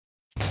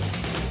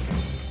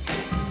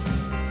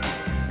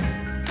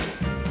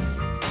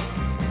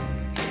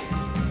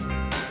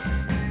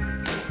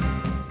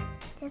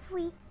as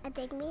we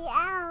dig me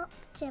out.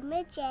 Jim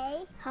and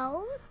Jay,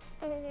 host,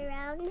 and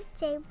around the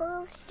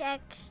table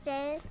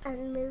section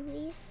on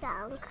movie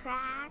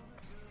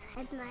soundtracks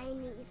and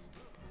 90s.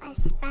 A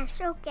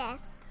special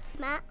guest,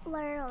 Matt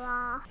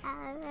Lerlaw,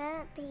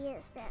 at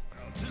BSF.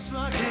 Just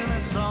like in a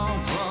song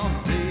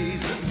from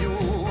days of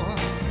yore.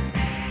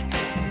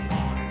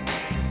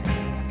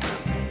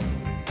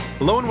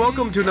 Hello and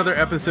welcome to another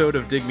episode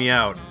of Dig Me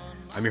Out.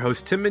 I'm your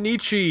host, Tim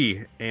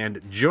Minichi,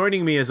 and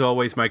joining me as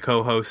always, my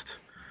co-host,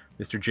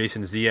 Mr.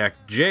 Jason Ziak.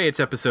 Jay,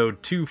 it's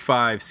episode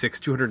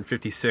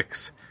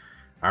 256,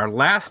 our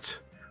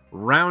last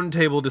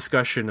roundtable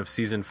discussion of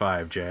season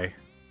 5, Jay.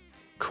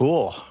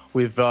 Cool.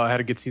 We've had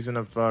a good season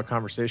of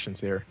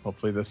conversations here.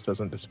 Hopefully this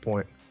doesn't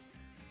disappoint.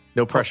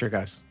 No pressure,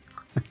 guys.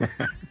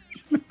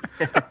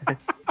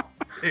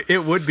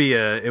 It would be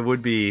a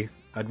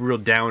real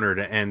downer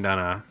to end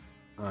on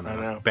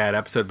a bad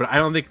episode, but I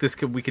don't think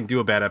we can do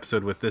a bad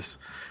episode with this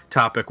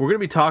topic. We're going to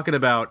be talking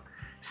about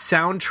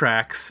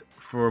soundtracks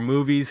for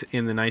movies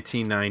in the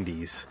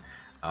 1990s.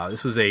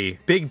 This was a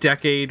big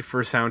decade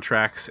for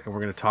soundtracks, and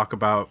we're going to talk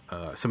about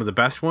some of the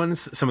best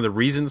ones, some of the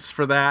reasons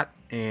for that,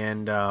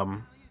 and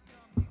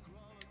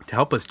to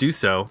help us do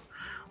so,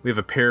 we have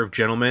a pair of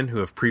gentlemen who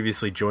have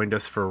previously joined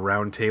us for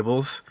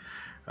roundtables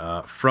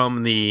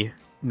from the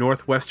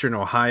Northwestern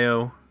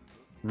Ohio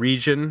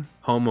region,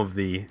 home of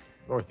the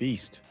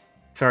Northeast.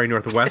 Sorry,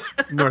 Northwest,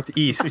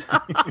 Northeast.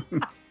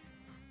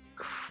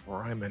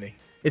 Criminy.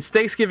 It's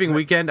Thanksgiving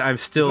weekend.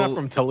 It's not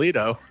from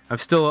Toledo. I'm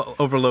still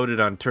overloaded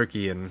on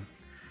turkey and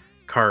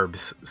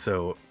carbs,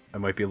 so I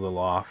might be a little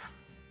off.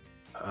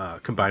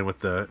 Combined with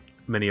the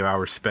many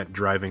hours spent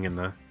driving in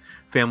the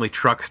family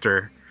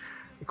truckster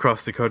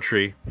across the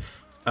country.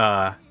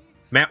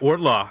 Matt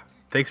Wardlaw,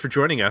 thanks for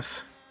joining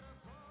us.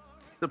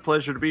 It's a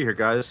pleasure to be here,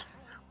 guys.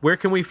 Where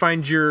can we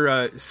find your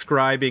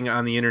scribing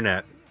on the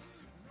internet?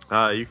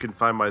 You can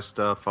find my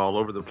stuff all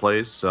over the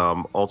place.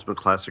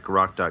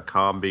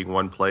 UltimateClassicRock.com being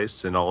one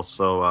place, and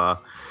also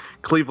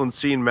Cleveland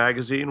Scene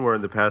Magazine, where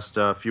in the past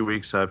few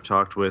weeks I've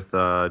talked with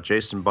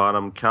Jason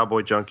Bonham,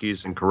 Cowboy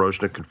Junkies, and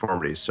Corrosion of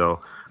Conformity. So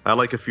I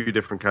like a few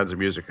different kinds of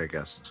music, I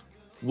guess.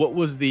 What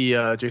was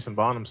the Jason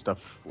Bonham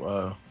stuff?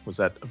 Was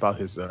that about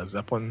his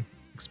Zeppelin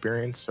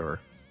experience, or?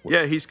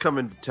 Yeah, he's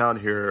coming to town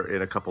here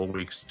in a couple of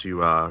weeks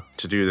to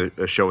do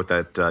a show with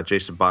that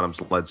Jason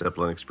Bonham's Led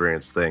Zeppelin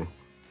experience thing.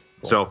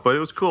 So, but it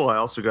was cool. I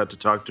also got to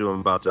talk to him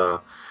about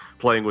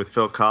playing with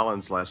Phil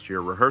Collins last year,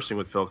 rehearsing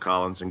with Phil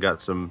Collins, and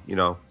got some,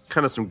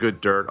 kind of some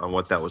good dirt on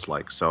what that was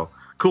like. So,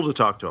 cool to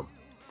talk to him.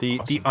 The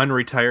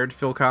unretired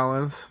Phil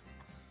Collins?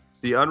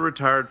 The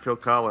unretired Phil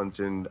Collins,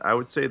 and I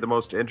would say the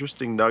most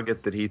interesting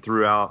nugget that he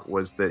threw out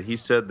was that he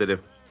said that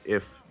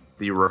if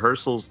the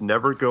rehearsals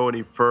never go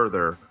any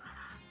further,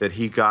 that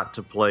he got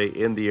to play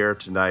In the Air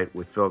Tonight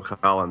with Phil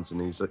Collins,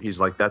 and he's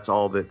like, that's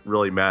all that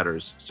really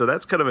matters. So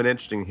that's kind of an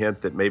interesting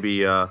hint that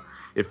maybe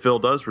if Phil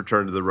does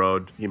return to the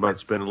road, he might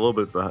spend a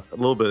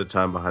little bit of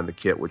time behind the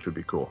kit, which would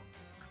be cool.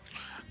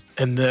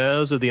 And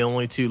those are the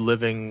only two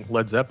living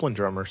Led Zeppelin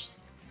drummers.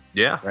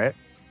 Yeah. Right?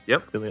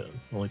 Yep. They're the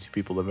only two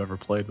people that have ever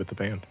played with the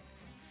band.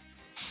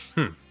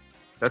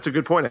 That's a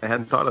good point. I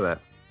hadn't thought of that.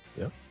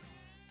 Yep.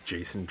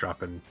 Jason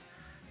dropping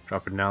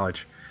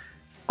knowledge.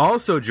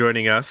 Also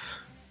joining us,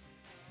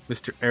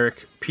 Mr.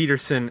 Eric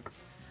Peterson.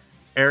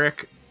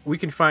 Eric, we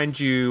can find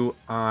you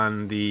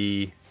on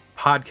the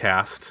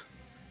podcast,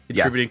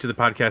 contributing to the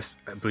podcast.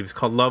 I believe it's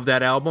called Love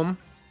That Album.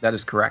 That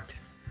is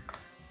correct.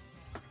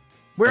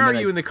 Where are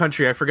you in the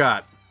country? I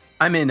forgot.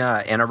 I'm in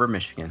Ann Arbor,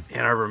 Michigan.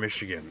 Ann Arbor,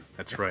 Michigan.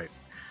 That's right.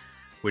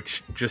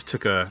 Which just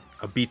took a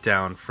beat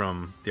down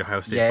from the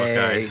Ohio State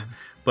Buckeyes.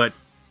 But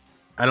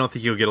I don't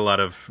think you'll get a lot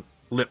of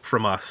lip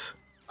from us.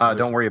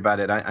 Don't worry about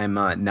it. I'm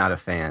not a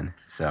fan.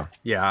 So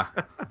yeah.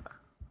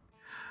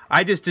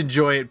 I just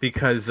enjoy it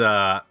because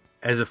as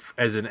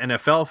an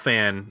NFL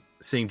fan,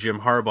 seeing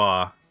Jim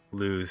Harbaugh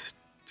lose,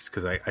 just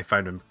because I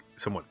find him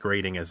somewhat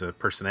grating as a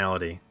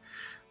personality.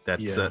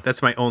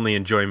 That's my only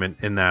enjoyment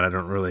in that. I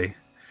don't really,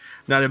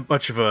 not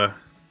much of a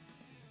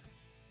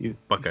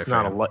Buckeye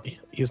fan.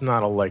 He's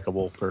not a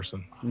likable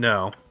person.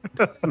 No.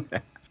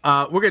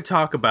 We're going to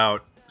talk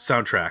about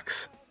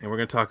soundtracks, and we're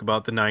going to talk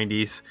about the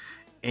 90s.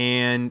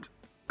 And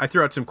I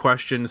threw out some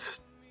questions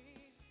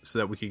so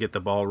that we could get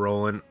the ball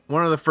rolling.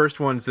 One of the first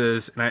ones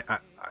is, and I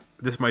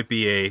this might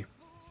be a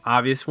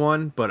obvious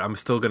one, but I'm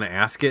still going to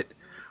ask it.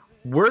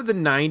 Were the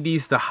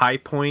 90s the high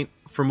point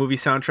for movie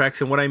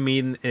soundtracks? And what I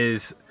mean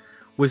is,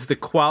 was the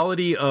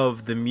quality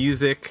of the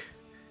music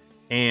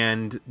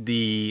and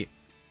the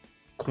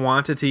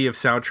quantity of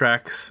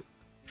soundtracks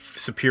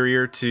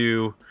superior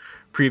to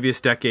previous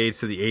decades,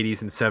 to the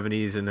 80s and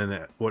 70s, and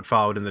then what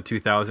followed in the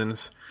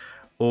 2000s?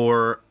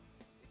 Or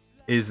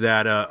is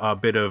that a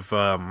bit of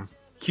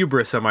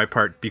hubris on my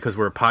part because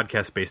we're a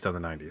podcast based on the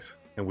 90s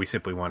and we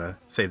simply want to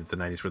say that the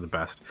 90s were the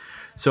best?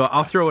 So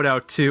I'll throw it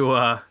out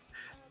to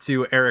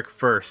Eric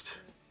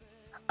first.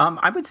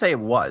 I would say it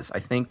was. I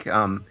think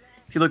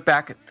if you look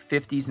back at the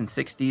 50s and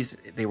 60s,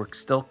 they were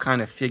still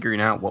kind of figuring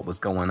out what was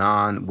going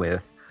on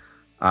with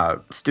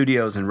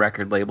studios and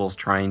record labels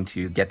trying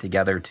to get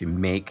together to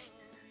make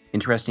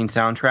interesting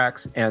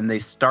soundtracks, and they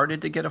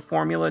started to get a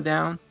formula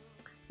down.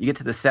 You get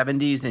to the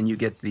 70s, and you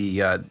get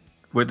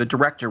where the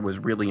director was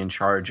really in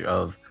charge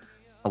of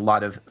a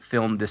lot of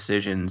film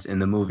decisions in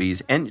the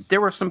movies. And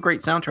there were some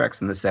great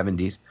soundtracks in the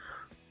 70s,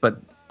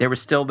 but there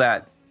was still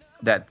that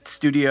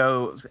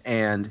studios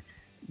and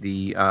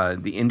the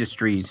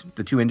industries,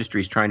 the two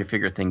industries trying to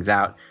figure things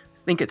out. I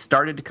think it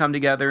started to come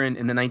together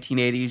in the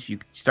 1980s. You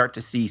start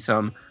to see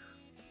some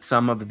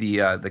of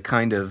the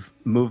kind of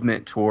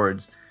movement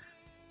towards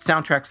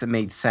soundtracks that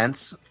made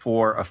sense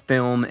for a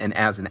film and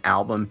as an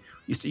album.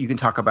 You can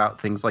talk about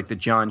things like the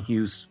John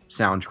Hughes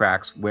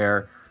soundtracks,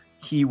 where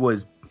he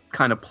was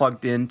kind of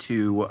plugged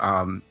into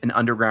an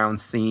underground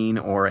scene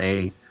or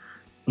a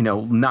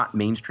not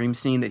mainstream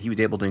scene that he was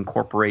able to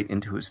incorporate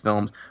into his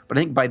films. But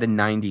I think by the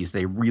 90s,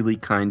 they really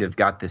kind of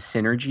got the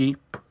synergy,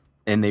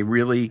 and they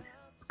really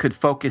could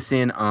focus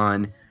in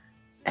on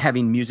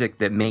having music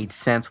that made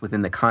sense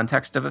within the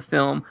context of a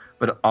film,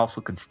 but it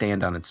also could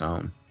stand on its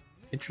own.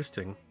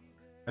 Interesting.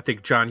 I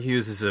think John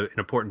Hughes is an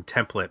important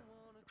template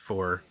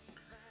for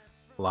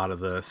a lot of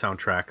the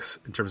soundtracks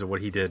in terms of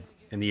what he did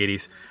in the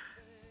 80s.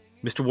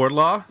 Mr.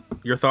 Wardlaw,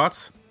 your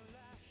thoughts?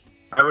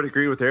 I would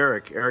agree with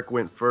Eric. Eric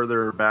went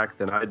further back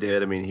than I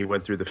did. I mean, he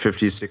went through the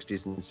 50s,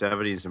 60s, and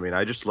 70s. I mean,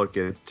 I just look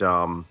at,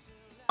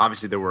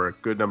 obviously there were a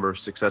good number of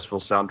successful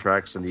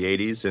soundtracks in the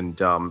 80s.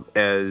 And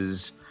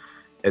as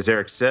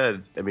Eric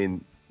said, I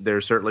mean,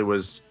 there certainly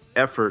was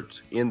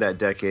effort in that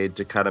decade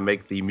to kind of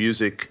make the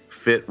music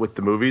fit with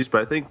the movies.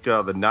 But I think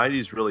the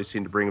 90s really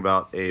seemed to bring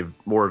about a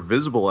more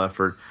visible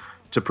effort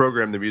to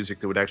program the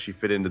music that would actually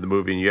fit into the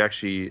movie. And you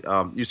actually,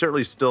 you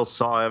certainly still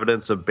saw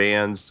evidence of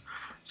bands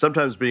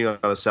sometimes being on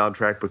a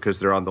soundtrack because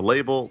they're on the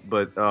label,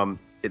 but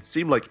it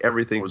seemed like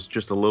everything was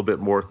just a little bit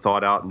more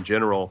thought out in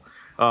general.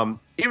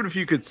 Even if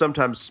you could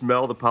sometimes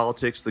smell the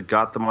politics that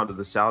got them onto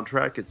the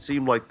soundtrack, it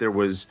seemed like there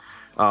was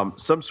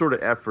some sort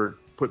of effort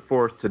put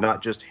forth to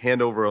not just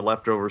hand over a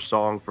leftover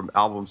song from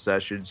album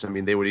sessions. I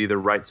mean, they would either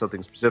write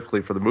something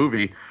specifically for the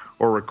movie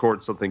or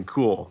record something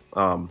cool,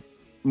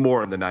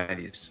 more in the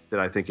 90s than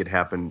I think it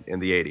happened in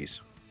the 80s.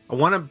 I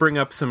want to bring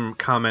up some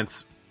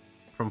comments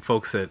from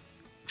folks that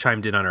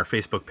chimed in on our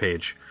Facebook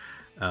page.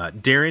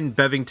 Darren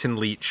Bevington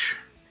Leach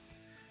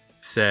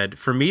said,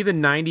 "For me, the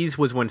 90s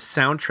was when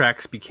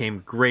soundtracks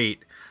became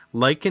great,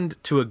 likened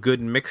to a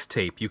good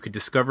mixtape. You could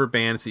discover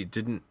bands that you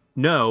didn't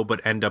know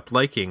but end up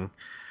liking.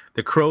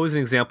 The Crow is an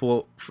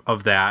example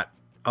of that.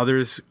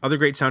 Other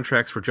great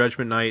soundtracks were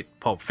Judgment Night,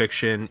 Pulp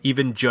Fiction,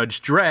 even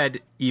Judge Dredd,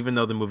 even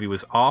though the movie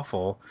was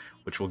awful,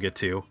 which we'll get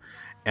to.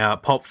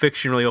 Pulp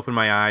Fiction really opened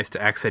my eyes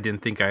to acts I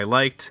didn't think I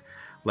liked,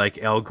 like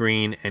Al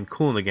Green and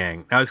Kool and the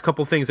Gang." Now, there's a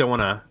couple things I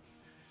want to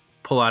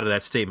pull out of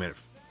that statement.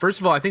 First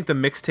of all, I think the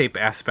mixtape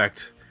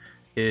aspect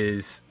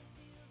is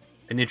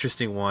an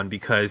interesting one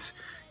because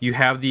you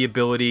have the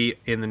ability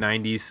in the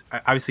 90s.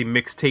 Obviously,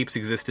 mixtapes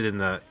existed in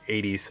the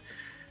 80s,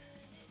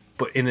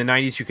 but in the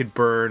 90s, you could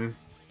burn,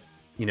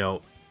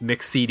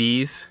 mixed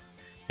CDs.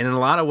 And in a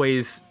lot of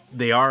ways,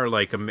 they are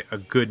like a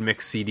good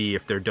mixed CD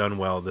if they're done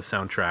well, the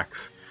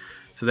soundtracks.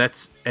 So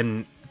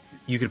and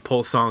you could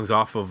pull songs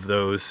off of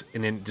those,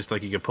 and then just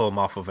like you could pull them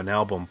off of an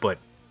album. But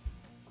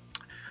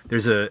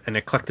there's an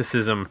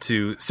eclecticism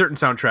to certain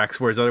soundtracks,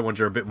 whereas other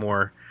ones are a bit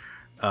more,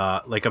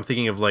 like I'm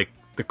thinking of like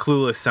the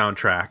Clueless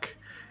soundtrack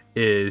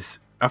is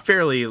a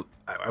fairly,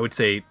 I would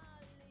say,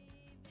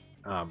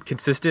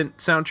 consistent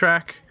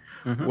soundtrack.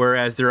 Mm-hmm.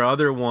 Whereas there are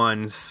other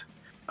ones,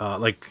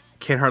 like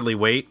Can't Hardly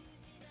Wait,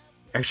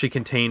 actually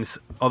contains,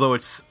 although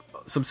it's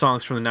some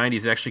songs from the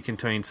 90s, it actually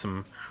contains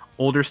some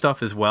older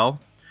stuff as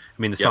well.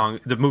 I mean,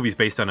 the movie's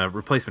based on a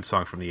replacement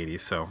song from the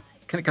 80s, so...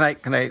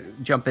 Can I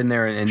jump in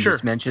there and Sure.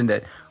 just mention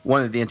that one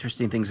of the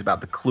interesting things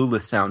about the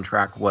Clueless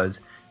soundtrack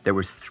was there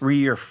was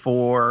 3 or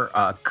 4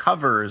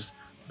 covers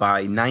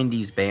by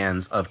 90s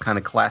bands of kind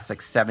of classic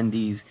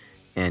 70s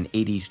and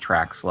 80s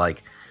tracks,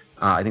 like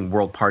I think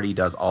World Party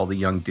does All the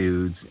Young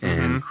Dudes,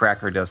 and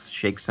Cracker does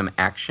Shake Some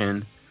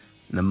Action,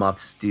 and the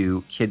Muffs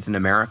do Kids in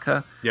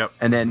America. Yep.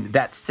 And then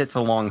that sits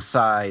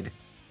alongside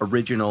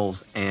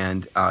originals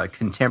and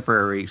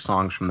contemporary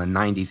songs from the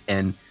 90s,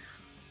 and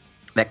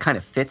that kind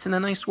of fits in a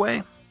nice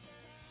way.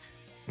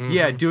 Mm-hmm.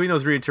 Yeah, doing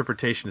those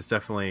reinterpretations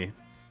definitely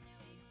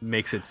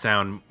makes it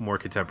sound more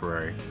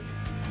contemporary.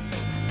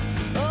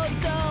 Oh,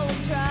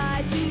 don't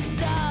try to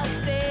stop,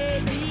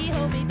 baby,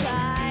 hold me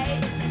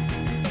tight.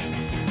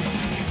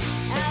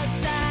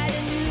 Outside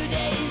a new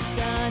day's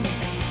done.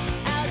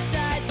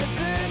 Outside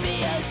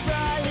suburbia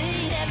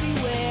sprawling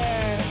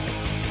everywhere.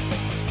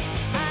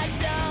 I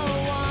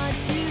don't want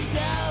to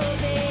go,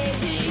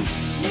 baby.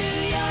 New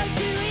York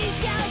to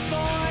East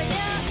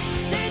California.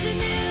 There's a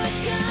new one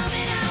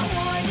coming, I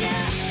warn ya.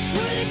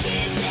 We're the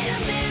kids in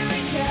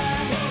America.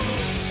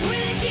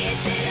 We're the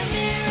kids in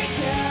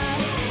America.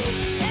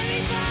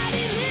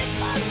 Everybody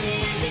lift our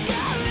music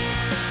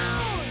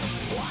around.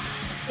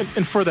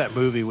 And for that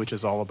movie, which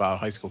is all about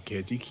high school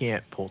kids, you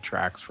can't pull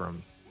tracks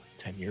from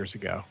 10 years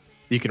ago.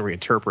 You can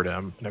reinterpret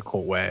them in a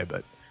cool way,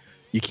 but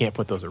you can't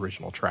put those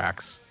original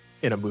tracks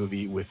in a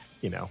movie with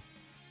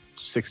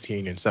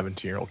 16 and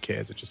 17-year-old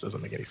kids. It just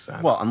doesn't make any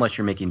sense. Well, unless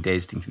you're making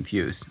Dazed and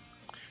Confused.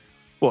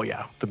 Well,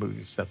 yeah, the movie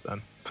was set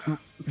then.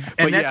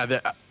 And But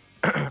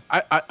yeah,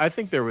 I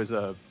think there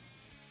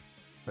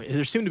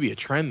seemed to be a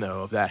trend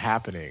though of that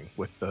happening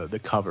with the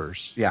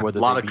covers. Yeah, A whether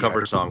lot they of be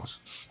cover songs.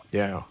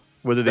 Yeah,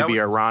 whether they That be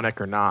was-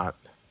 ironic or not.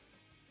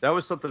 That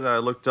was something that I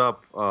looked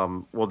up.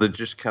 That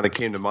just kind of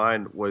came to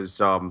mind was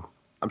I'm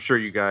sure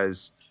you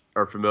guys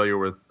are familiar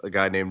with a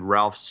guy named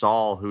Ralph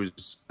Saul,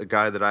 who's a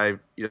guy that I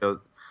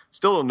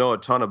still don't know a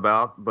ton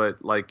about.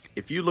 But like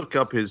if you look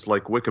up his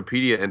like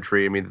Wikipedia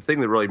entry, I mean the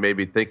thing that really made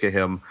me think of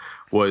him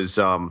was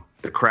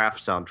the Craft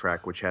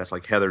soundtrack, which has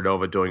like Heather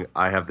Nova doing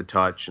 "I Have the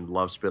Touch" and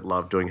Love Spit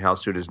Love doing "How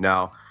Soon Is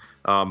Now."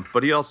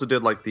 But he also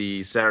did like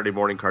the Saturday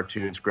morning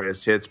cartoons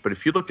greatest hits. But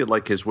if you look at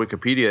like his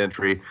Wikipedia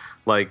entry,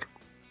 like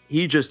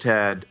he just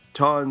had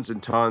tons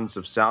and tons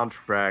of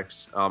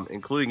soundtracks,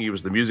 including he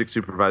was the music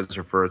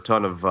supervisor for a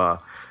ton of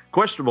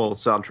questionable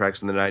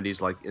soundtracks in the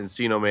 90s, like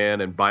Encino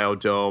Man and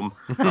Biodome,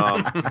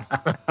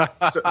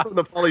 so from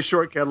the Pauly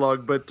Shore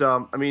catalog. But,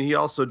 I mean, he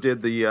also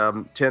did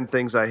the 10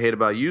 Things I Hate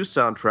About You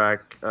soundtrack,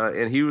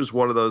 and he was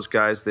one of those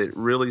guys that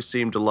really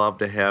seemed to love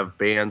to have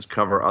bands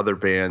cover other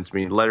bands. I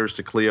mean, Letters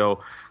to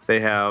Cleo, they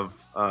have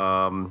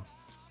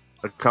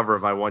a cover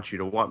of "I Want You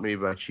to Want Me"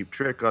 by Cheap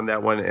Trick on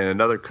that one, and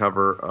another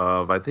cover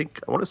of I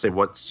want to say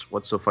 "What's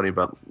So Funny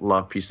About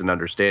Love, Peace and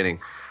Understanding."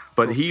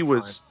 But he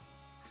was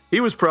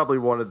probably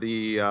one of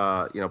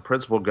the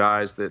principal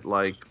guys that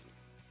like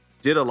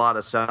did a lot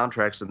of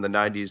soundtracks in the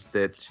 90s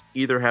that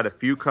either had a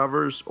few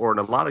covers or in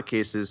a lot of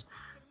cases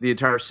the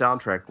entire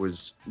soundtrack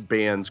was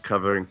bands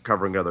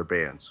covering other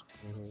bands.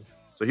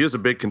 So he was a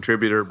big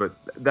contributor, but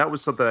that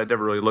was something I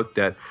never really looked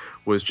at,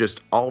 was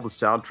just all the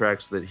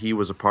soundtracks that he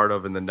was a part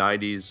of in the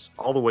 90s,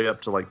 all the way up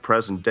to like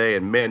present day.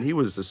 And man, he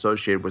was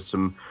associated with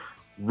some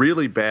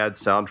really bad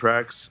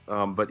soundtracks.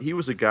 But he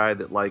was a guy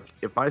that like,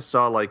 if I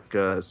saw like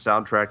a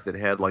soundtrack that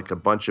had like a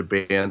bunch of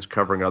bands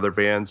covering other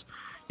bands,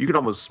 you could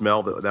almost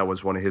smell that that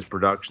was one of his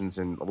productions.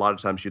 And a lot of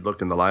times you'd look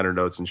in the liner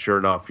notes and sure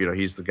enough,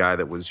 he's the guy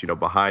that was,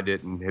 behind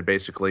it and had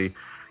basically,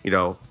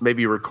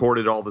 maybe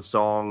recorded all the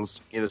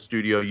songs in a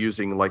studio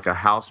using like a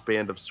house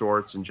band of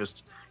sorts, and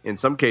just in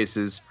some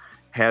cases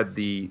had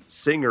the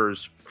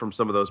singers from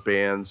some of those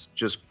bands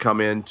just come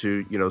in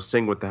to,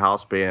 sing with the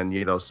house band,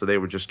 so they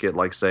would just get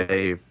like,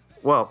 say,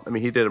 well, I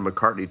mean, he did a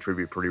McCartney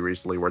tribute pretty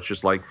recently where it's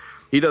just like,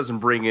 he doesn't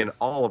bring in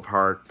all of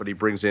Heart, but he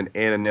brings in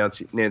Ann and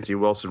Nancy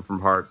Wilson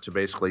from Heart to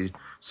basically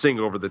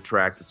sing over the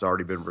track that's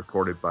already been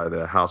recorded by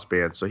the house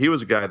band. So he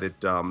was a guy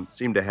that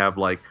seemed to have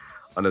like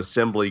an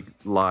assembly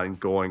line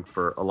going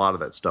for a lot of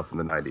that stuff in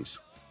the 90s.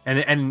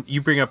 And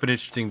you bring up an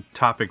interesting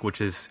topic,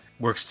 which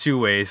works two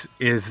ways.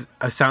 Can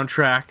a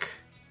soundtrack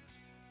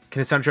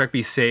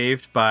be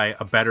saved by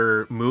a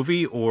better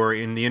movie, or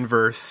in the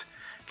inverse,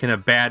 can a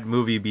bad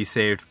movie be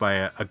saved by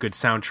a good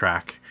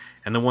soundtrack?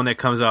 And the one that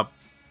comes up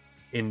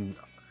in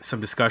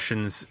some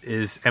discussions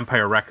is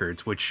Empire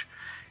Records, which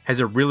has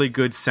a really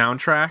good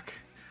soundtrack,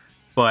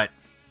 but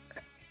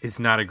it's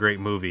not a great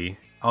movie.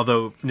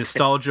 Although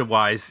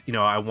nostalgia-wise,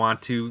 I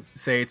want to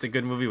say it's a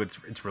good movie, but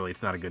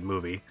it's not a good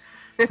movie.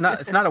 It's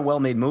not a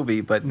well-made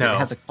movie, but No. it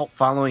has a cult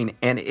following,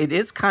 and it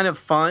is kind of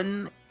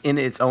fun in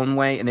its own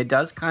way, and it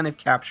does kind of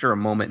capture a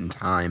moment in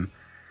time.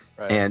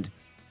 Right. And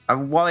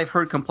while I've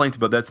heard complaints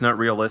about that's not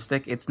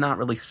realistic, it's not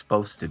really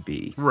supposed to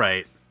be.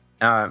 Right.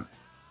 I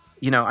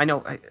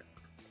know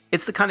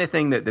it's the kind of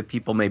thing that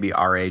people maybe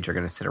our age are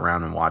going to sit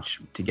around and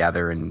watch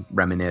together and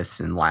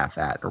reminisce and laugh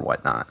at or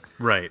whatnot.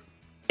 Right.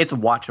 It's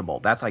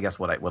watchable. That's, I guess,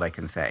 what I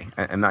can say.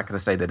 I'm not going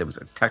to say that it was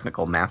a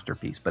technical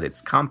masterpiece, but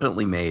it's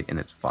competently made and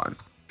it's fun.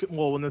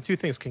 Well, when the two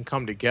things can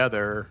come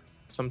together,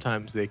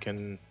 sometimes they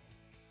can,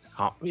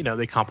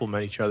 they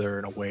complement each other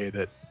in a way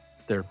that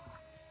they're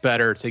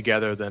better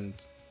together than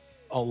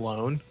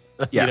alone.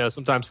 Yeah.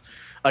 Sometimes,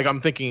 like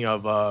I'm thinking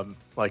of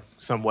like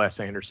some Wes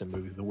Anderson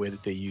movies, the way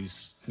that they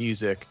use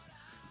music.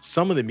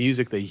 Some of the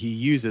music that he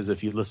uses,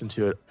 if you listen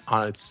to it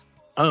on its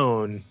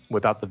own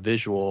without the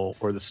visual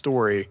or the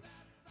story,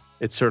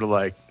 it's sort of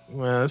like,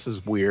 well, this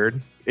is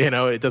weird.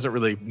 It doesn't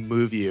really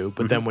move you.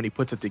 But then when he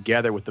puts it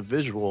together with the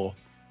visual,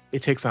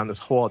 it takes on this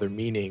whole other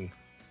meaning.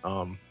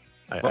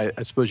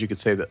 I suppose you could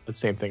say that the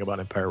same thing about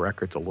Empire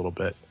Records a little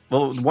bit.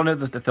 Well, one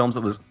of the films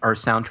that was, or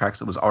soundtracks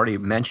that was already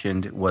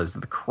mentioned, was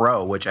The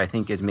Crow, which I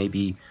think is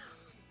maybe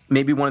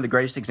one of the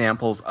greatest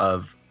examples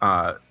of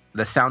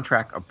the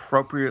soundtrack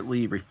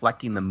appropriately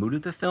reflecting the mood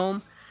of the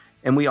film.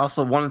 And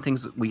one of the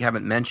things that we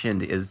haven't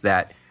mentioned is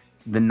that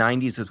the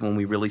 90s is when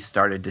we really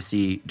started to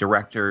see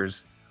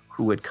directors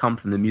who had come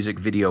from the music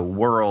video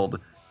world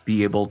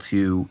be able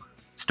to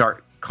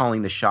start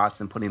calling the shots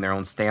and putting their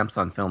own stamps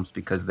on films,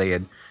 because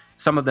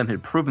some of them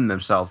had proven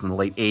themselves in the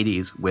late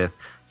 80s with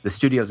the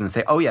studios and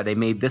say, oh yeah, they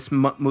made this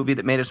movie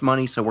that made us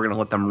money, so we're going to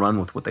let them run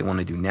with what they want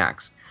to do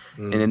next.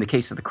 And in the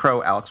case of The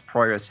Crow, Alex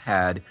Proyas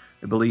had,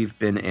 I believe,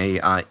 been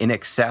a In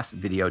Excess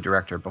video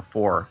director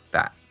before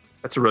that.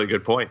 That's a really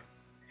good point.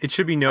 It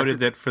should be noted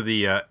that for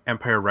the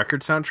Empire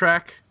Records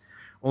soundtrack,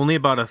 only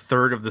about a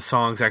third of the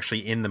songs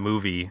actually in the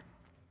movie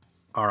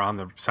are on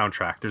the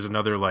soundtrack. There's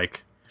another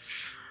like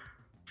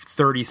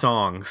 30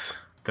 songs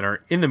that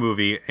are in the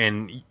movie,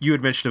 and you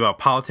had mentioned about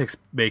politics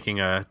making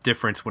a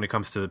difference when it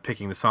comes to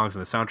picking the songs in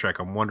the soundtrack.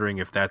 I'm wondering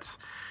if that's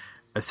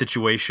a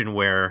situation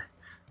where,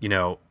 you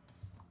know,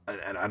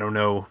 I don't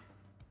know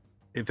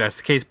if that's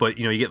the case, but,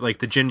 you know, you get like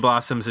the Gin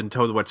Blossoms and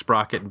Toad the Wet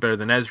Sprocket and Better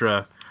Than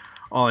Ezra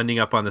all ending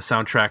up on the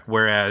soundtrack,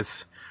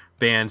 whereas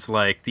bands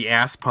like the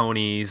Ass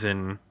Ponies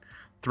and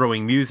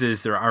Throwing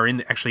Muses are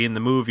actually in the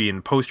movie,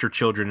 and Poster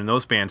Children and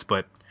those bands,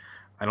 but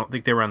I don't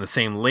think they were on the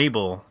same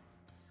label.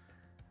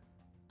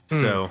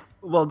 So,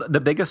 Well, the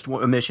biggest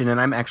omission, and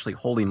I'm actually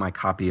holding my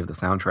copy of the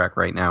soundtrack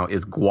right now,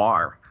 is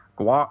Gwar.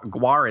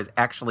 Gwar is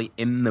actually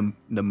in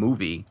the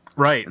movie,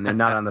 right, and they're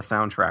not on the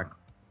soundtrack.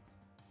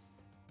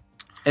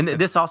 And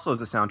this also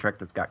is a soundtrack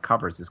that's got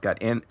covers. It's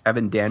got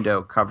Evan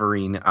Dando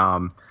covering.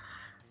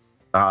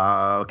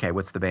 Okay,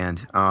 what's the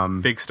band?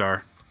 Big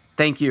Star.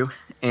 Thank you.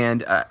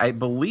 And I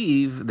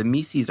believe the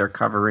Mises are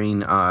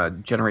covering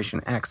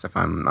Generation X, if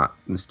I'm not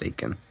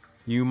mistaken.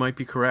 You might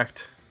be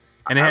correct.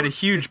 And it had a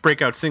huge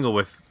breakout single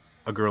with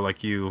A Girl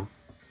Like You,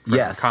 Franklin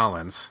Yes.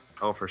 Collins.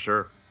 Oh, for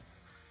sure.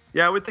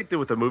 Yeah, I would think that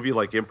with a movie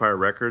like Empire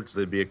Records,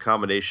 there'd be a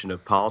combination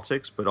of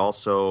politics, but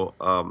also,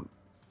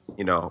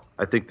 you know,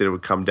 I think that it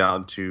would come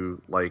down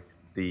to like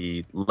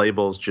the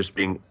labels just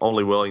being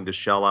only willing to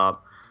shell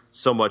out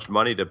so much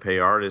money to pay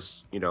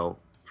artists, you know,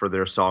 for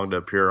their song to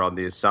appear on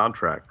the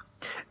soundtrack.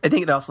 I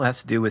think it also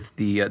has to do with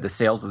the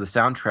sales of the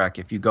soundtrack.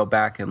 If you go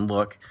back and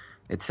look,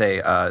 it's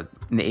big 80s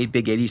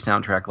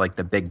soundtrack like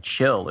The Big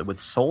Chill. It was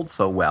sold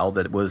so well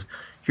that it was,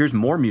 here's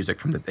more music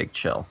from The Big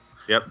Chill.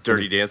 Yep,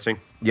 Dirty Dancing.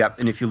 Yep,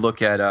 and if you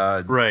look at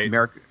Right.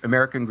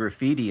 American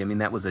Graffiti, I mean,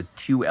 that was a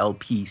 2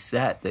 LP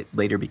set that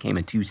later became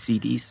a 2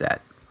 CD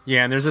set.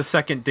 Yeah, and there's a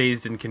second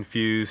Dazed and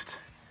Confused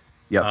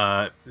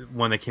Yep.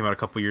 one that came out a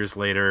couple years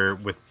later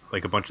with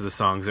like a bunch of the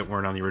songs that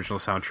weren't on the original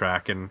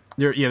soundtrack. And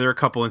there are a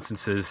couple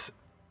instances.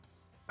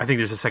 I think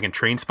there's a second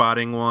Train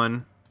Spotting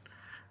one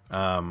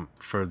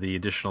for the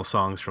additional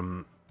songs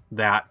from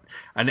that.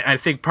 And I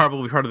think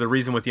probably part of the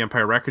reason with the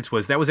Empire Records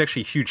was that was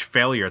actually a huge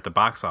failure at the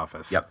box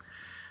office. Yep.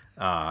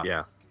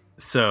 Yeah.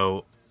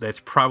 So that's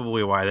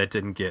probably why that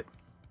didn't get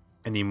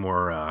any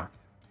more,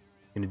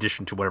 in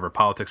addition to whatever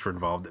politics were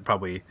involved, it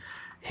probably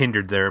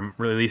hindered their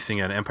releasing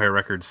an Empire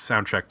Records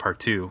soundtrack part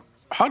 2.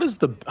 How does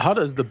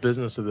the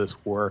business of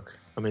this work?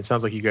 I mean, it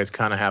sounds like you guys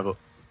kind of have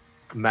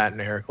Matt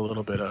and Eric a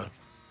little bit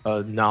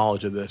of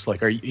knowledge of this.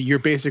 Like, you're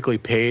basically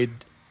paid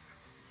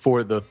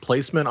for the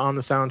placement on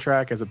the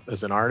soundtrack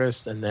as an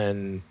artist, and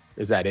then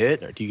is that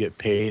it, or do you get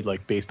paid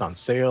like based on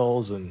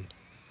sales and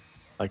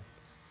like?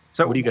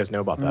 So what do you guys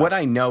know about that? What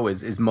I know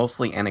is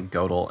mostly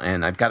anecdotal,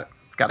 and I've got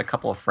a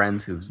couple of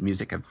friends whose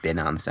music have been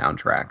on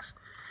soundtracks,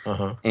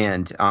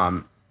 and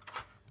all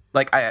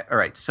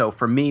right. So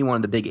for me, one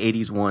of the big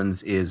 '80s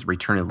ones is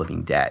Return of the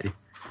Living Dead,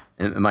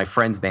 and my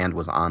friend's band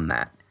was on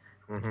that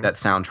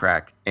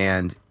soundtrack,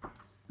 and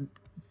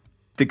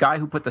the guy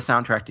who put the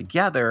soundtrack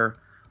together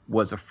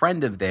was a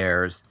friend of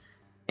theirs,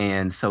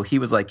 and so he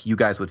was like, "You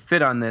guys would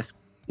fit on this.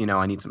 You know,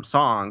 I need some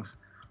songs."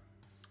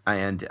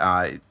 And,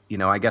 you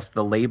know, I guess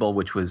the label,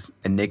 which was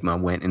Enigma,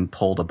 went and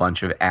pulled a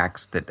bunch of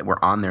acts that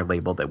were on their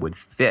label that would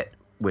fit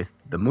with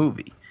the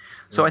movie.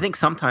 So I think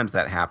sometimes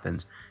that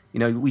happens. You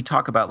know, we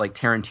talk about like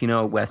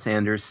Tarantino, Wes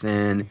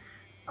Anderson,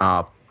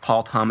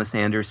 Paul Thomas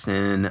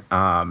Anderson,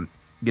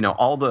 you know,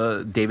 all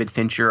the David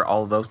Fincher,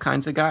 all of those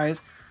kinds of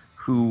guys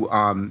who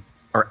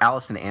are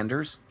Allison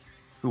Anders,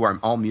 who are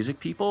all music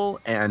people,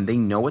 and they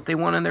know what they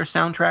want in their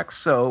soundtracks.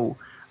 So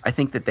I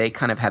think that they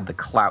kind of had the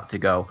clout to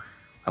go,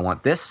 I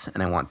want this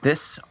and I want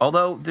this.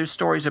 Although there's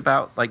stories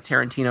about like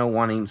Tarantino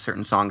wanting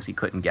certain songs he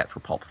couldn't get for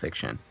Pulp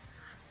Fiction.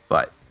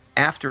 But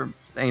after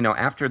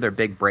their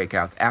big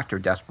breakouts, after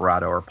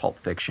Desperado or Pulp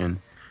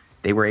Fiction,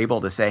 they were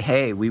able to say,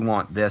 hey, we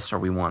want this or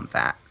we want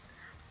that.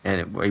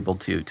 And were able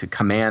to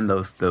command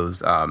those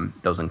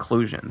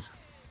inclusions.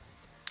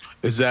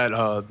 Is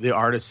that the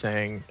artist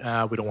saying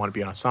we don't want to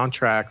be on a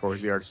soundtrack, or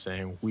is the artist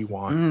saying we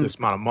want this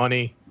amount of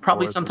money?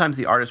 Probably sometimes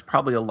the artist,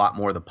 probably a lot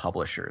more the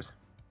publishers.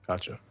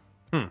 Gotcha.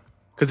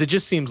 Because it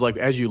just seems like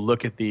as you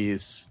look at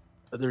these,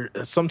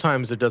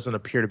 sometimes there doesn't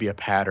appear to be a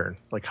pattern,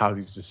 like how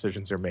these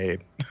decisions are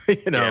made.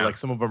 Like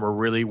some of them are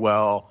really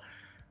well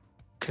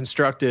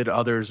constructed,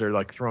 others are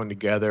like thrown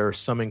together.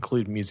 Some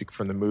include music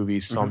from the movie,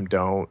 some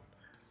don't.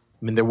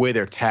 I mean, the way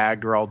they're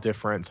tagged are all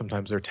different.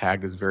 Sometimes they're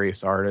tagged as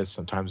various artists.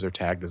 Sometimes they're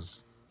tagged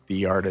as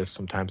the artist.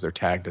 Sometimes they're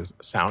tagged as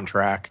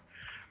soundtrack.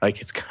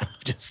 Like it's kind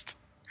of just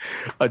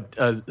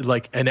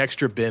like an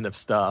extra bin of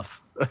stuff.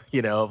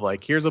 Of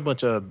like, here's a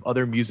bunch of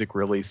other music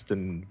released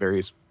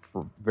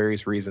for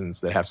various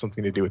reasons that have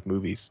something to do with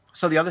movies.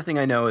 So the other thing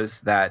I know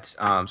is that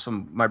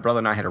my brother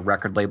and I had a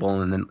record label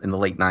in the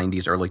late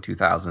 90s, early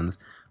 2000s.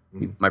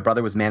 My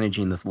brother was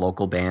managing this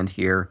local band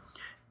here,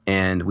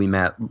 and we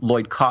met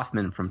Lloyd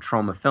Kaufman from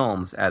Troma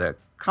Films at a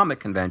comic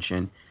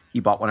convention. He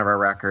bought one of our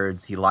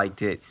records. He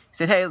liked it. He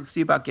said, hey, let's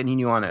see about getting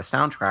you on a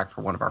soundtrack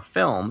for one of our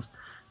films.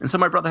 And so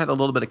my brother had a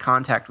little bit of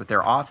contact with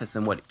their office,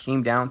 and what it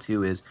came down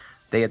to is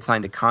they had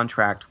signed a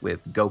contract with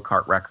Go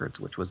Kart Records,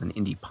 which was an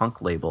indie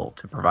punk label,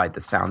 to provide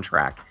the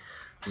soundtrack.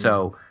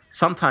 So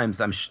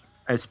sometimes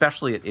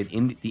especially at the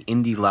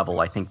indie level,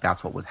 I think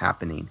that's what was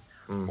happening.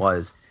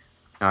 Was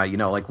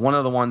like one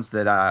of the ones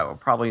that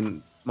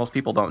probably most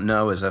people don't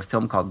know is a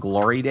film called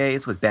Glory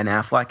Days with Ben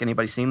Affleck.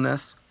 Anybody seen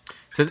this?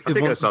 So I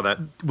think I saw that.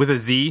 with a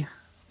Z.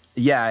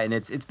 Yeah, and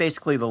it's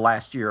basically the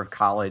last year of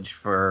college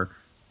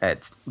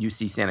at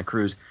UC Santa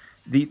Cruz.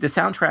 The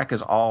soundtrack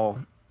is all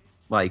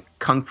like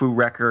Kung Fu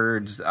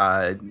Records,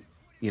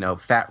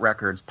 Fat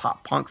Records,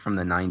 pop punk from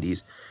the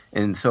 90s.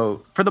 And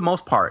so for the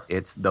most part,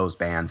 it's those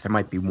bands. There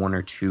might be one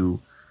or two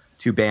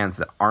bands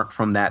that aren't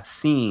from that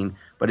scene,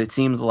 but it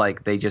seems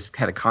like they just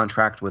had a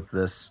contract with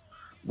this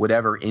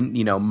whatever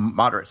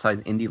moderate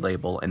sized indie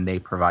label, and they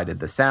provided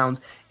the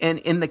sounds. And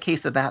in the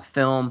case of that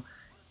film,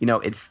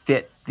 it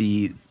fit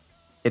the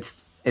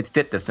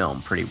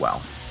film pretty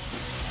well.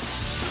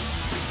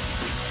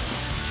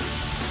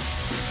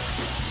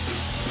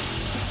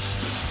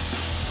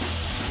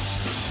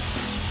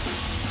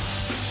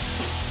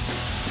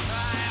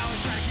 I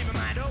always try to keep my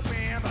mind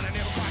open, but I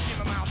never quite keep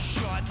my mouth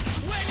shut.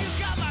 When you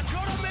got my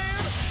coat on,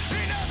 man,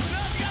 enough's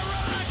enough. You gotta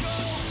run or let go.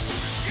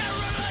 You gotta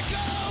run or let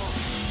go.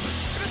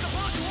 If it's a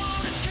punch you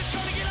want, it's just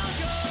gonna get on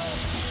go.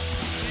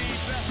 The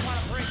best part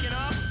of breaking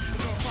up is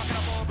gonna fuck it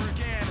up over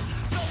again.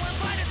 So we're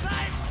fighting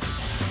tight.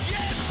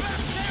 Yeah, it's better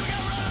to say we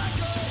gotta run or let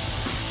go.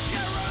 You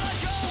gotta run or let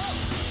go.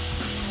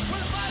 When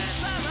the fighting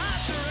time, I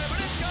sure but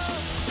it's go.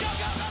 Go,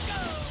 go, go,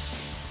 go.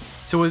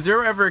 So was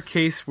there ever a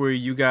case where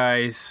you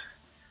guys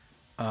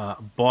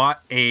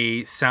bought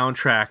a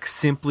soundtrack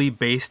simply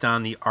based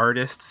on the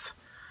artists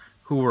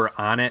who were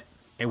on it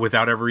and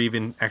without ever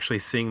even actually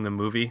seeing the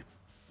movie?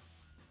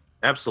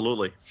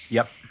 Absolutely.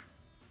 Yep.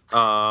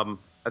 I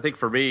think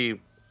for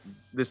me,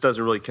 this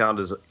doesn't really count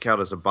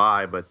as a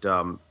buy, but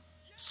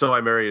So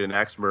I Married an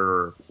Axe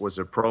Murderer was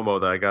a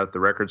promo that I got at the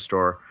record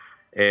store.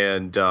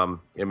 And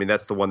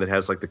that's the one that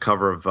has like the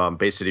cover of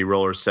Bay City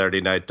Rollers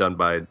Saturday Night done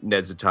by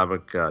Ned's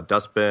Atomic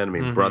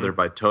Dustbin. Brother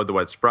by Toad the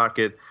Wet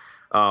Sprocket.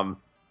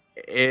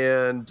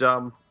 And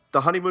the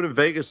Honeymoon in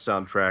Vegas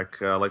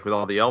soundtrack, like with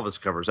all the Elvis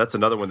covers. That's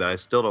another one that I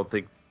still don't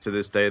think to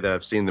this day that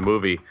I've seen the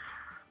movie.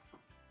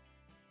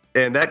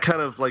 And that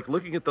kind of like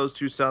looking at those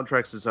two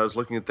soundtracks as I was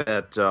looking at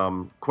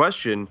that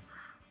question,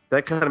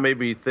 that kind of made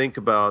me think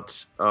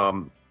about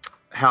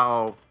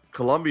how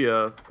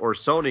Columbia or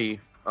Sony,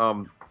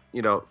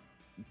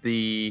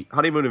 the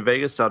Honeymoon in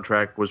Vegas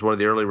soundtrack was one of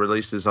the early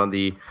releases on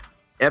the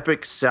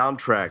Epic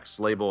Soundtracks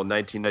label in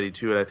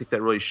 1992, and I think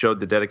that really showed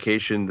the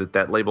dedication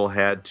that label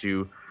had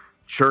to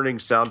churning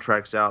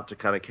soundtracks out to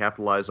kind of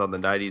capitalize on the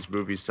 90s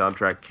movie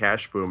soundtrack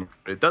cash boom.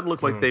 It doesn't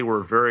look like they were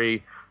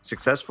very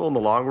successful in the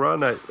long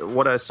run.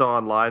 What I saw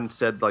online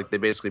said like they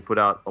basically put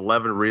out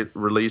 11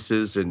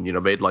 releases and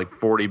made like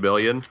 40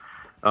 million.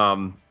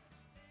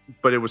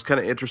 But it was kind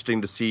of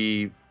interesting to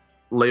see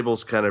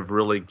labels kind of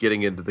really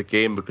getting into the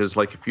game, because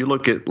like if you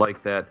look at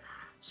like that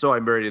So I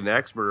Married an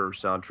Axe Murderer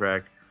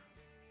soundtrack,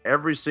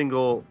 every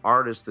single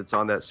artist that's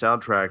on that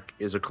soundtrack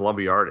is a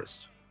Columbia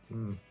artist.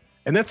 And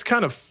that's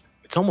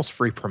it's almost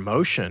free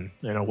promotion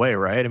in a way,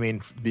 right? I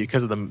mean,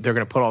 because of they're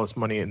going to put all this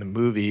money in the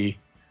movie.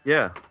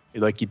 Yeah.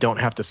 Like you don't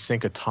have to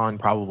sink a ton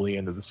probably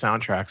into the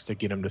soundtracks to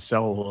get them to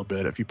sell a little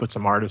bit. If you put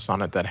some artists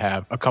on it that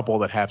have a couple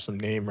that have some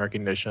name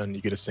recognition,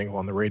 you get a single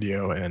on the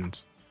radio.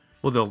 And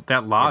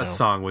that Laws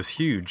song was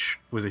huge.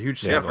 Was a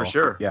huge single. Yeah, for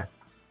sure. Yeah.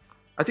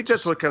 I think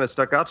that's what kind of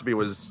stuck out to me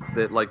was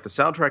that like the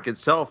soundtrack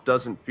itself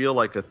doesn't feel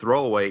like a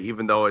throwaway,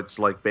 even though it's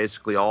like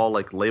basically all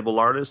like label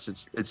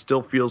artists. It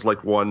still feels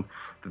like one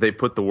that they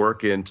put the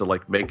work in to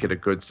like make it a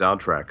good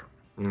soundtrack.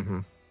 Mm-hmm.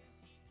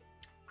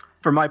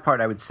 For my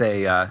part, I would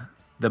say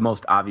the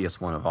most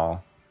obvious one of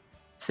all,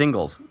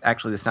 Singles.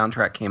 Actually, the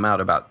soundtrack came out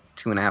about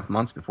 2.5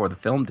 months before the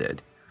film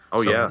did.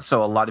 Oh, yeah.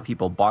 So a lot of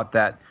people bought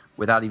that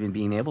without even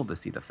being able to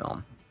see the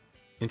film.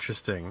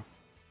 Interesting.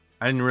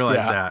 I didn't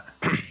realize that.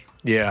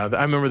 Yeah,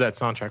 I remember that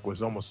soundtrack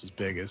was almost as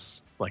big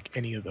as like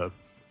any of the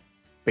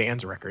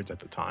band's records at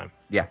the time.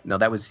 Yeah, no,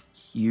 that was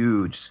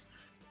huge,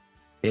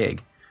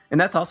 big, and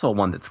that's also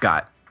one that's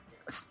got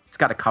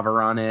a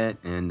cover on it,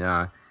 and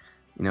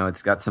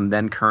it's got some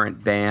then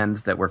current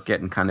bands that were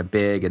getting kind of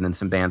big, and then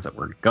some bands that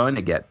were going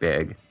to get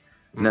big,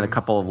 and then a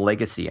couple of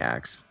legacy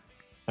acts.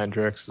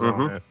 Hendrix is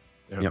on it.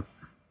 Yep.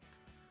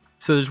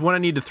 So there's one I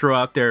need to throw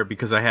out there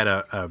because I had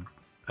a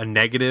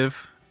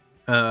negative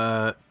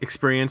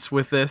experience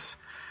with this.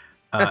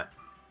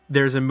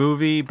 There's a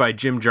movie by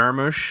Jim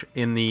Jarmusch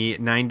in the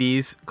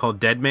 90s called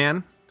Dead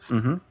Man,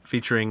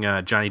 featuring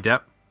Johnny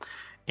Depp.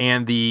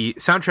 And the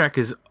soundtrack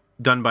is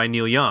done by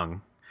Neil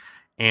Young.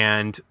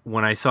 And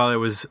when I saw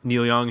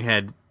Neil Young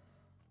had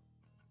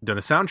done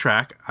a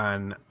soundtrack,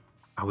 and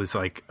I was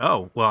like,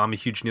 oh, well, I'm a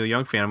huge Neil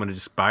Young fan. I'm going to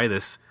just buy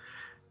this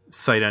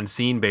sight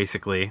unseen,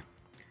 basically.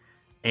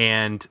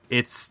 And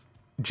it's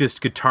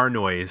just guitar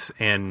noise,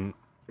 and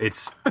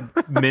it's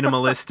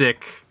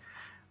minimalistic,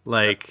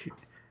 like...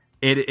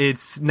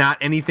 It's not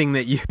anything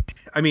that you...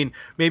 I mean,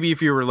 maybe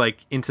if you were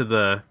like into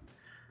the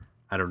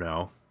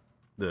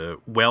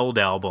Weld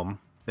album,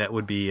 that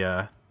would be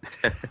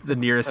the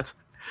nearest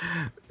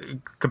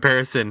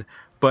comparison.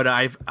 But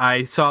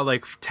I saw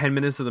like 10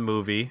 minutes of the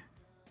movie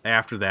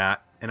after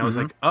that, and I was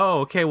like, oh,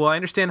 okay, well, I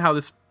understand how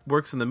this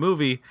works in the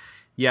movie,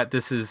 yet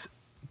this is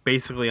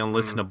basically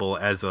unlistenable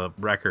as a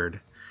record.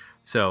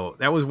 So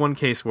that was one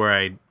case where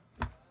I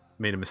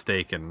made a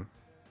mistake and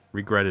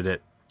regretted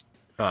it.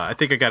 I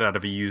think I got out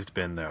of a used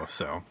bin, though,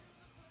 so...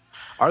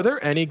 Are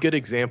there any good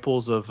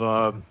examples of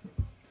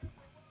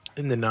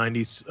in the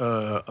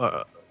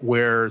 90s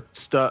where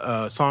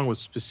a song was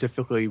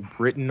specifically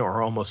written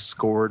or almost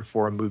scored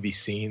for a movie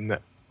scene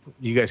that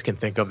you guys can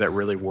think of that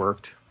really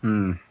worked?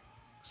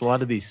 It's a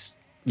lot of these.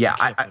 Yeah,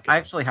 I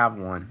actually have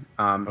one.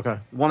 Okay.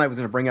 One I was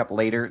going to bring up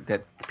later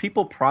that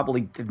people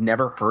probably have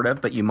never heard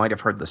of, but you might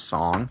have heard the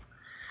song.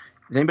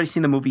 Has anybody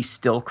seen the movie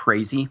Still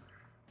Crazy?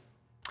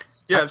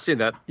 Yeah, I've seen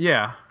that.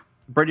 Yeah.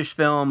 British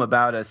film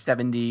about a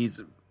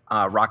 70s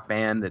rock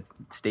band that's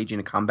staging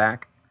a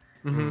comeback.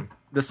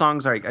 The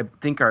songs I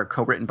think are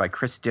co-written by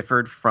Chris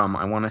Difford from,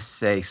 I want to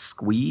say,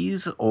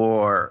 Squeeze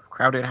or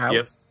Crowded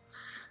House.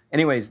 Yep.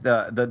 Anyways,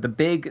 the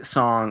big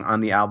song on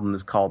the album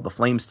is called "The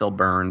Flame Still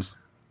Burns,"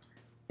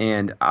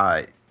 and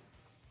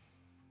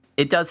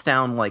it does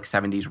sound like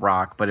 70s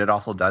rock, but it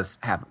also does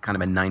have kind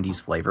of a 90s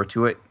flavor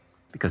to it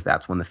because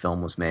that's when the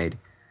film was made.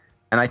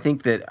 And I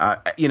think that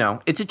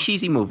it's a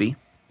cheesy movie.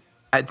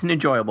 It's an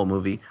enjoyable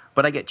movie,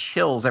 but I get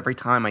chills every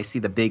time I see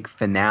the big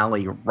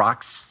finale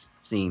rock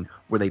scene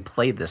where they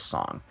play this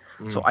song.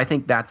 So I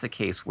think that's a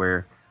case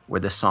where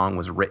the song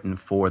was written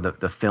for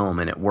the film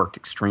and it worked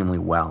extremely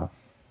well.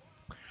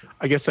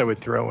 I guess I would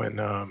throw in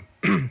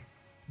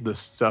the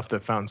stuff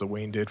that Fountains of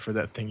Wayne did for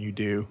That Thing You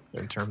Do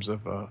in terms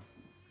of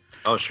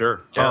Oh,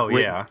 sure.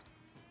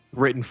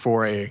 written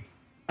for a...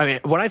 I mean,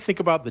 when I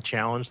think about the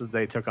challenge that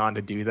they took on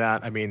to do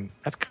that, I mean,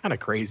 that's kind of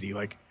crazy.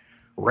 Like,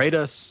 write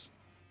us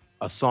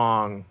a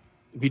song.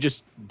 If you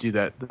just do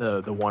that,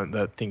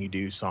 the Thing You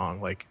Do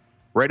song, like,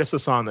 write us a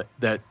song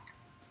that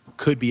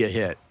could be a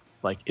hit,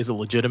 like, is a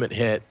legitimate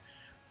hit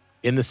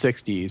in the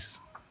 60s,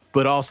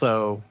 but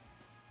also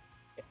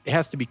it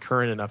has to be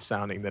current enough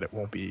sounding that it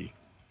won't be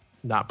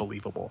not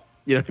believable.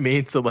 You know what I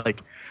mean? So,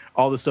 like,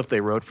 all the stuff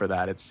they wrote for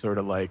that, it's sort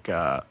of like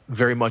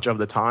very much of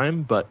the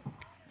time, but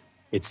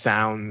it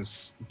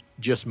sounds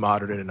just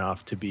modern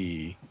enough to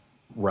be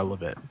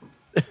relevant.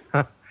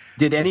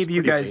 Did any of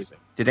you pretty guys amazing.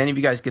 Did any of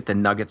you guys get the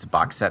Nuggets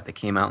box set that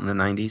came out in the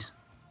 90s?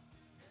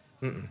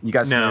 You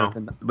guys No.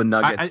 familiar with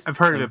Nuggets? I've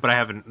heard of it, but I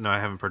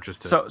haven't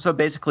purchased it. So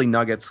basically,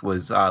 Nuggets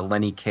was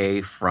Lenny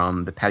Kaye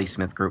from the Patti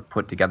Smith Group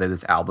put together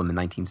this album in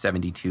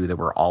 1972. There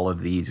were all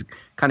of these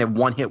kind of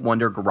one-hit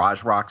wonder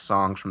garage rock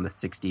songs from the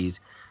 60s,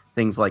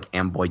 things like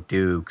Amboy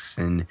Dukes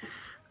and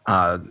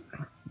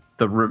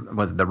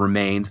the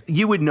Remains.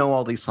 You would know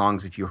all these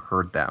songs if you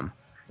heard them.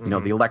 You know,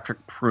 the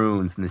Electric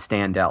Prunes and the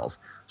Standells.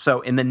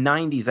 So in the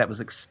 90s, that was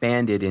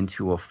expanded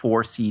into a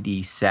 4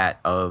 CD set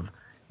of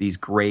these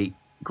great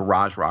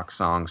garage rock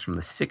songs from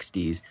the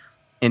 60s.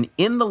 And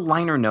in the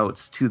liner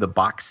notes to the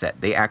box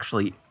set, they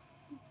actually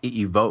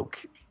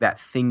evoke That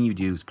Thing You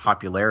Do's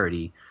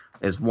popularity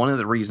as one of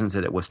the reasons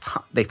that it was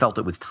they felt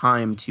it was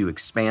time to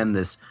expand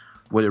this,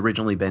 what had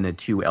originally been a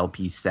 2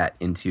 LP set,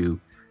 into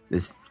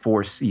this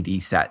 4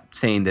 CD set,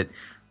 saying that,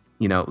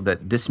 you know,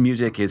 that this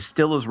music is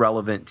still as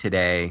relevant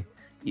today,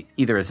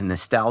 either as a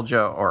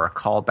nostalgia or a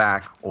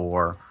callback,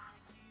 or,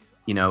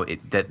 you know,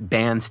 that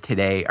bands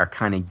today are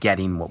kind of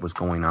getting what was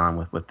going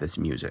on with this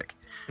music.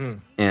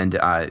 And,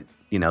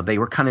 you know, they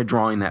were kind of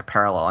drawing that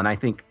parallel. And I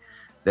think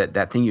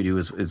that Thing You Do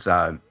is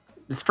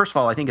first of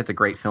all, I think it's a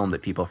great film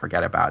that people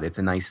forget about. It's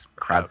a nice,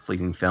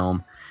 crowd-pleasing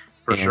film.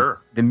 For And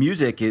sure. The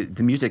music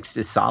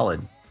is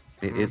solid.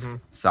 It is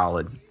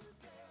solid.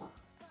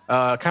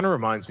 Kind of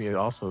reminds me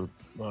also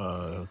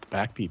of the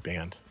Backbeat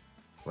Band,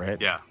 right?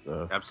 Yeah,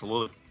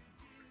 absolutely.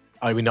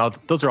 I mean,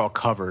 those are all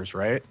covers,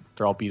 right?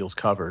 They're all Beatles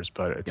covers,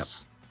 but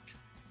it's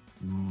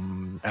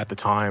at the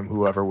time,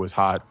 whoever was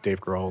hot, Dave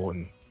Grohl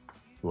and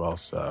who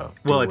else?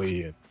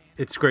 Dooley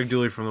it's Greg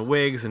Dooley from the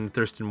Wigs and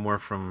Thurston Moore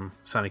from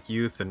Sonic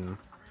Youth and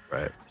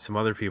right. some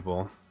other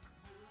people.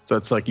 So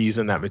it's like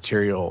using that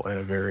material in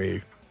a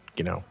very,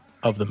 you know,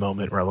 of the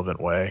moment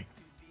relevant way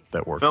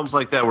that worked. Films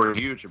like that were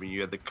huge. I mean, you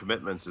had the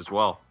Commitments as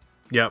well.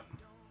 Yep.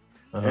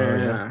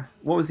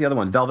 What was the other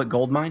one? Velvet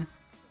Goldmine?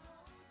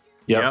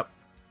 Yep.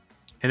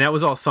 And that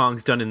was all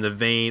songs done in the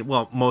vein.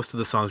 Well, most of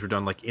the songs were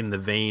done like in the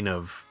vein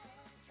of.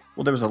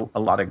 Well, there was a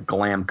lot of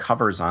glam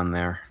covers on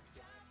there.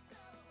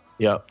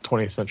 Yep.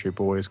 20th Century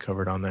Boys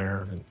covered on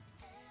there. And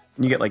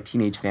You get like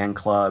Teenage Fan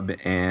Club,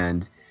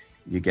 and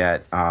you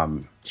get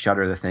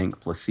Shudder to Think,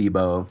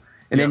 Placebo,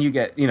 and then you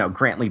get, you know,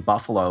 Grantley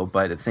Buffalo.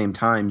 But at the same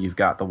time, you've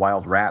got the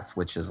Wild Rats,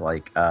 which is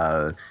like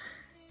Don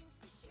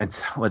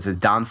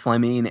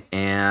Fleming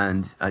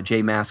and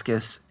Jay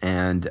Mascis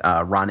and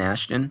Ron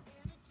Ashton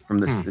from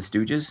the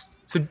Stooges.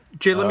 So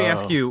Jay, let me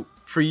ask you,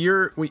 for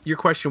your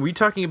question, were you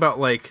talking about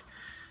like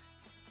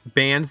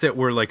bands that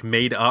were like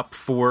made up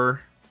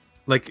for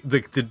like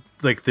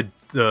the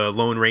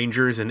Lone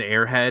Rangers and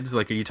Airheads?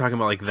 Like, are you talking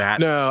about like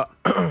that? no,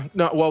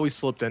 no. Well, we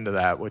slipped into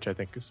that, which I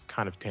think is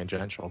kind of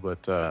tangential.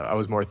 But I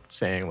was more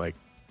saying like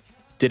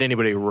did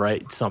anybody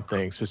write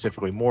something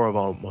specifically, more of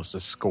almost a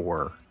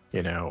score,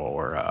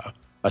 or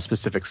a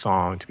specific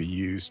song to be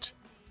used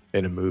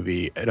in a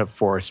movie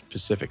for a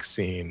specific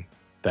scene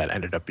that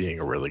ended up being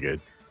a really good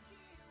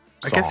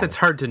I song. guess that's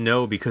hard to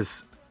know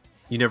because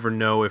you never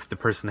know if the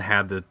person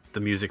had the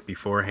music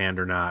beforehand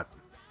or not.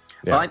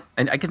 Yeah. Well,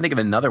 I can think of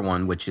another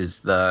one, which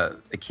is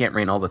It Can't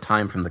Rain All the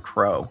Time from The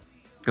Crow.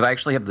 Because I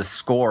actually have the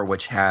score,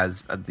 which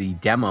has the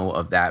demo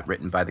of that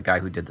written by the guy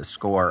who did the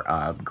score,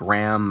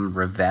 Graham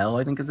Revell,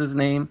 I think is his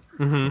name.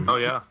 Oh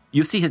yeah.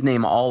 You see his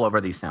name all over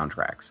these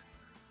soundtracks.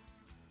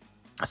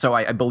 So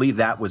I believe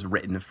that was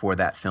written for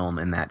that film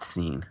and that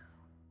scene.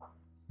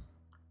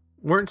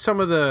 Weren't some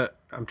of the...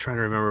 I'm trying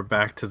to remember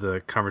back to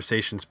the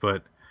conversations,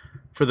 but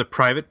for the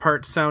Private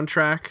Parts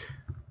soundtrack,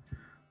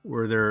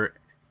 weren't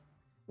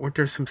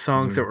there some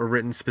songs that were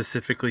written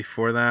specifically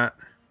for that?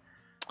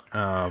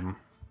 don't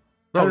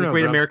The know,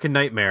 Great but American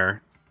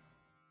Nightmare.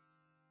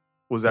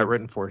 Was that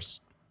written for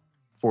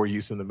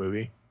use in the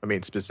movie? I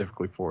mean,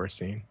 specifically for a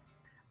scene.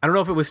 I don't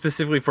know if it was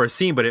specifically for a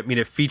scene, but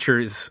it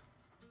features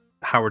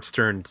Howard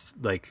Stern's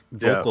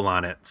vocal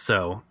on it.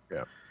 So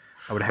Yeah.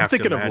 I would have I'm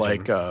thinking to of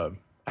imagine.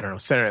 I don't know,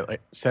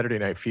 Saturday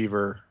Night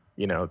Fever.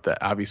 That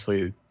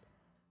obviously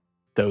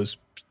those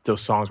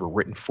songs were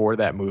written for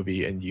that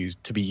movie and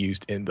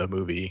used in the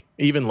movie.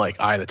 Even like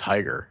Eye of the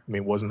Tiger. I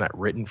mean, wasn't that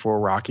written for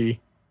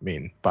Rocky? I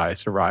mean, by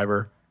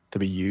Survivor to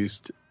be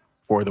used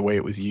for the way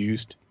it was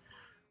used.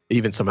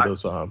 Even some of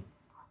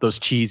those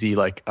cheesy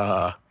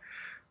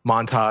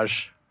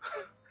montage,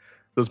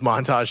 those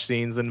montage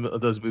scenes in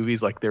those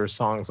movies, like there were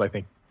songs I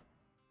think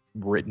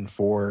written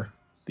for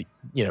the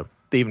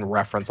they even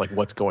reference like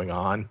what's going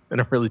on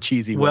in a really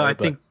cheesy way. Well, I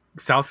think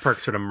South Park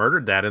sort of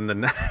murdered that in the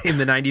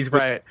 90s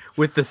Right.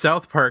 with the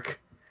South Park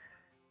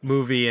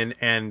movie and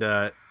in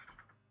the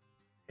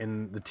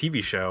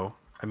TV show.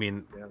 I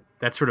mean,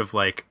 that sort of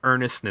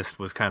earnestness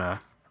was kind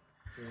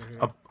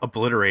of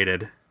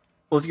obliterated.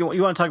 Well, if you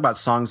want to talk about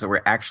songs that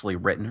were actually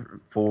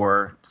written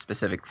for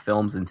specific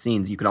films and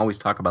scenes, you can always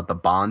talk about the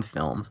Bond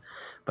films.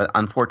 But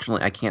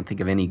unfortunately, I can't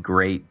think of any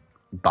great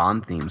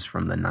Bond themes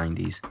from the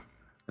 90s.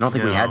 I don't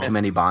think we had No. too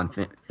many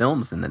Bond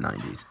films in the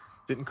 90s.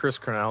 didn't Chris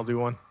Cornell do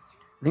one?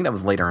 I think that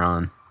was later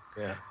on.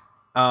 Yeah.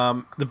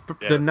 The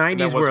and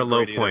 90s that were a wasn't low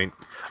great either. point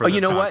for Oh, the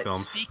you know Bond what?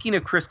 films. Speaking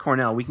of Chris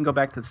Cornell, we can go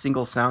back to the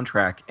single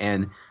soundtrack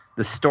and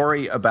the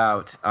story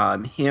about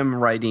him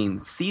writing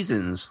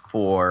seasons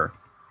for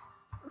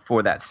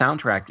that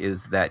soundtrack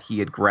is that he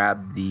had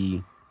grabbed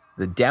the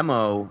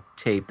demo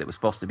tape that was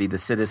supposed to be the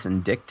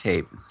Citizen Dick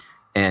tape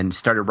and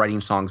started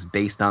writing songs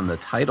based on the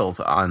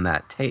titles on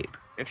that tape.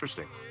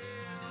 Interesting.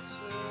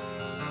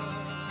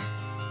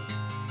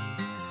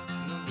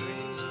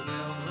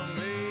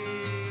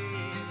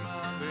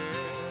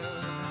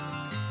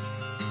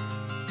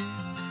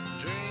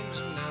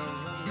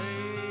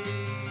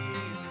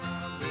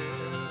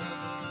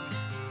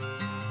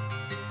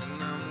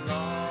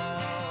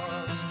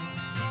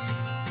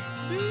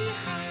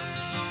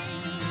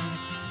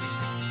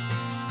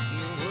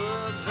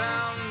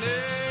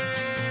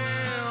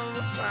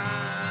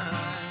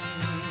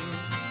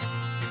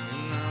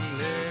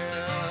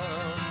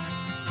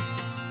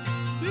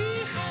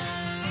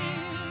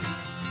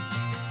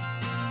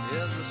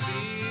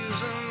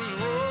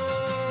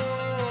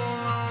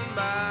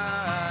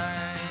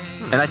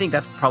 And I think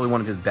that's probably one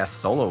of his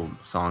best solo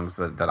songs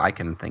that I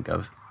can think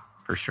of,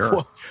 for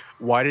sure.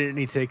 Why didn't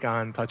he take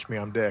on Touch Me,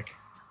 I'm Dick?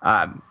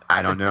 I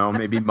don't know.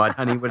 Maybe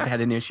Mudhoney would have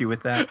had an issue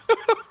with that.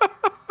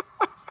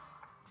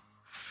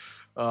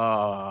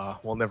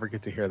 We'll never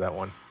get to hear that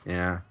one.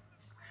 Yeah.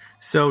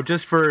 So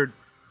just for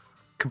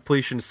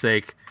completion's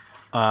sake,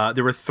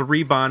 there were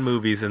 3 Bond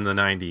movies in the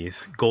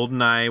 90s.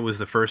 GoldenEye was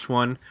the first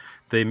one.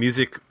 The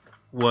music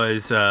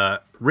was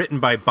written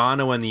by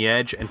Bono and The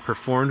Edge and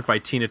performed by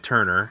Tina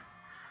Turner.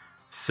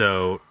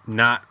 So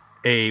not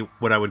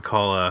what I would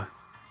call a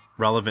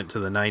relevant to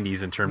the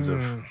 90s in terms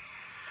of...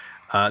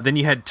 then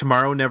you had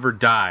Tomorrow Never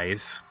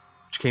Dies,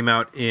 which came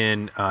out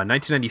in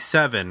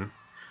 1997.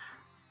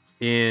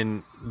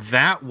 In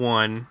that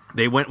one,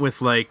 they went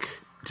with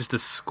just a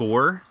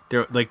score.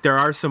 There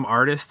are some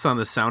artists on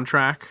the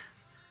soundtrack,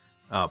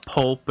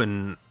 Pulp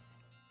and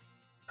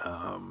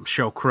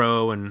Sheryl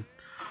Crow and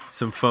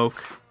some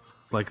folk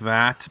like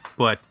that.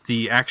 But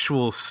the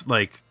actual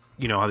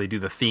how they do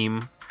the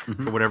theme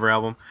for whatever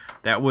album,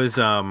 that was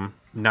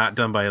not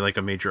done by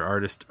a major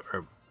artist,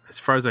 or as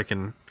far as I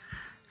can.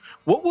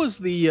 What was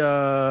the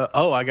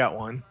I got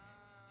one.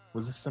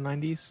 Was this the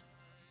 90s?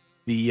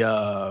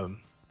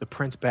 The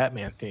Prince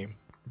Batman theme.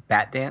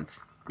 Bat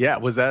Dance? Yeah,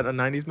 was that a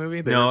 90s movie?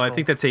 The No, I original?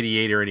 think that's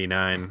 88 or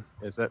 89.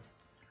 Is that?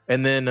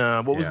 And then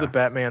what was Yeah. the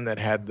Batman that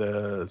had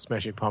the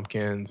Smashing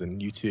Pumpkins and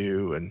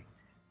U2 and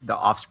The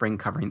Offspring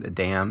covering The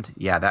Damned?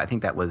 Yeah, I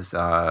think that was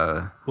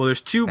Well,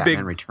 there's two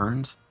Batman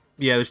Returns.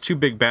 there's 2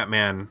 big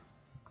Batman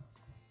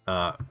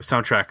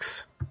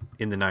soundtracks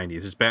in the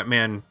 90s. There's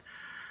Batman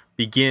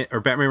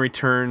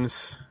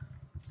Returns,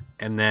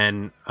 and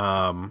then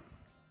not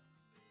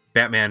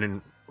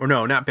Batman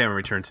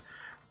Returns.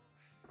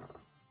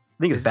 I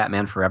think it's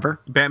Batman Forever.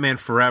 Batman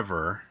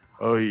Forever.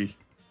 oh,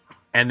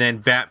 and then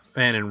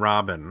Batman and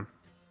Robin.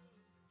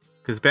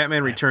 Because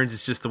Batman Returns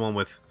is just the one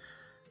with,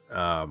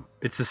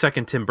 it's the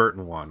second Tim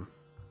Burton one.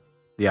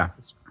 Yeah.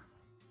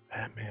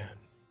 Batman.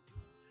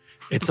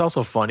 It's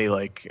also funny,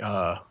 like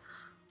a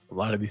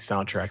lot of these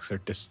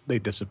soundtracks they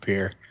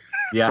disappear.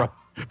 Yeah.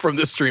 From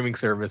the streaming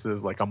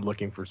services. Like I'm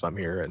looking for some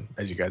here, and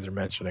as you guys are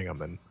mentioning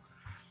them, and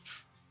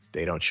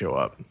they don't show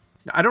up.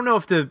 I don't know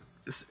if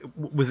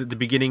was it the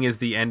beginning is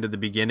the end of the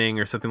beginning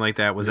or something like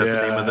that. Was that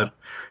the name of the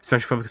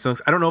Smashing Pumpkins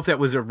songs? I don't know if that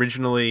was not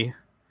originally,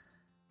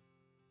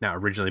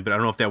 but I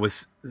don't know if that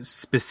was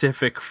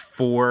specific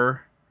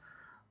for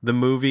the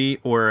movie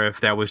or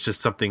if that was just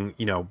something,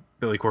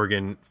 Billy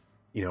Corgan,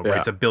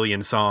 writes a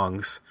billion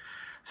songs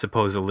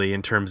supposedly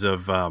in terms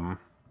of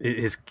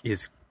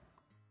his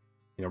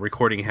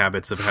recording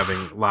habits of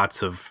having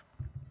lots of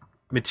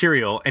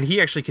material. And he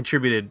actually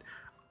contributed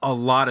a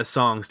lot of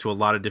songs to a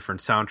lot of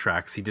different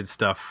soundtracks. He did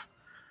stuff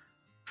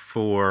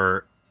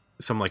for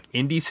some like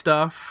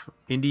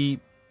indie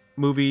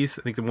movies.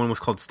 I think the one was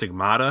called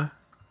Stigmata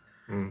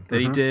that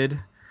he did.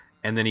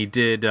 And then he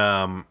did,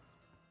 did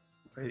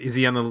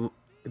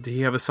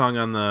he have a song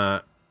on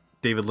the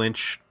David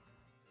Lynch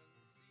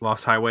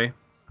Lost Highway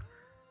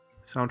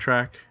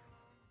soundtrack?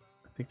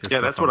 I think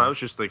there's that's what I was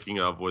just thinking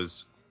of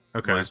was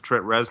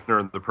Trent Reznor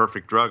and The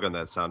Perfect Drug on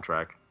that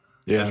soundtrack.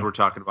 Yeah. As we're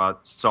talking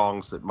about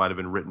songs that might have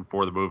been written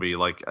for the movie.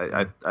 Like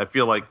I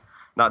feel like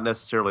not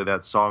necessarily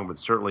that song, but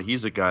certainly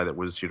he's a guy that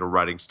was,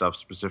 writing stuff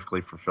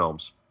specifically for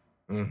films.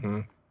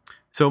 Mm-hmm.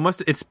 So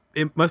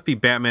it must be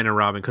Batman and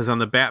Robin, because on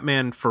the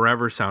Batman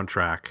Forever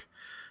soundtrack,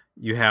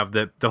 you have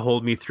the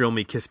Hold Me, Thrill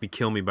Me, Kiss Me,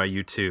 Kill Me by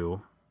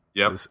U2.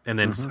 Yep. And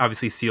then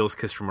obviously Seal's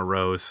Kiss from a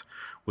Rose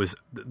was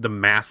the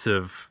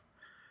massive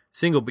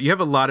single. But you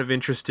have a lot of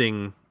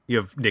interesting. You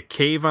have Nick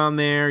Cave on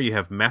there. You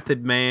have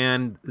Method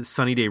Man,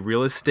 Sunny Day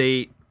Real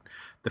Estate,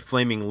 The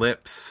Flaming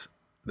Lips,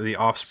 the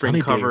Offspring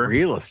Sunny cover. Day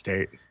Real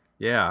Estate.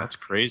 Yeah, That's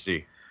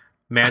crazy.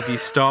 Mazzy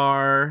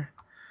Star,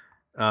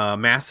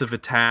 Massive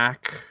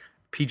Attack,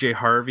 PJ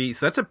Harvey.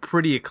 So that's a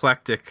pretty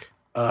eclectic.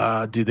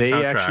 Do they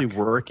soundtrack. actually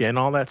work in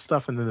all that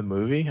stuff into the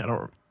movie? I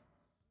don't,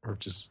 or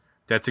just.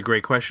 That's a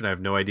great question. I have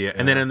no idea.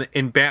 And then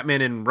in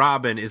Batman and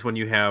Robin is when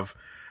you have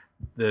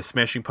the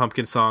Smashing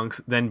Pumpkin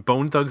songs. Then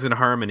Bone Thugs and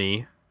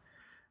Harmony.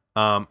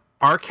 R.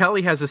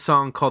 Kelly has a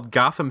song called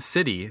Gotham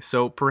City.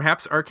 So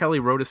perhaps R. Kelly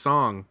wrote a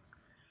song,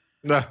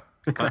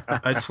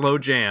 a slow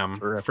jam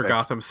for Terrific.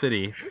 Gotham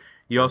City.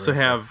 You also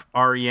have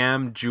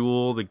R.E.M.,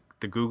 Jewel, the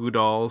Goo Goo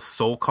Dolls,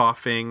 Soul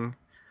Coughing,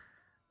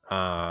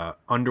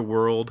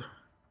 Underworld.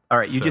 All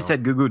right, you just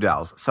said Goo Goo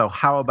Dolls. So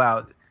how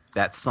about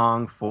that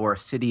song for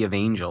City of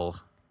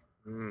Angels?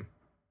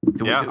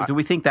 Do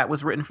we think that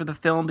was written for the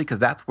film? Because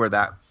that's where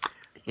that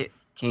hit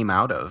came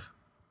out of.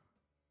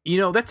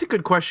 That's a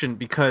good question,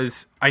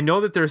 because I know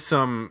that there's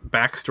some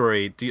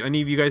backstory. Do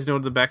any of you guys know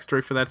the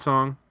backstory for that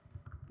song?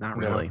 Not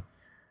really.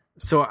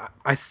 So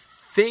I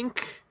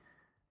think...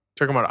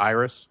 Talking about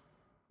Iris?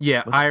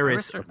 Yeah, Was it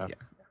Iris. or- yeah.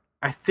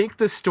 I think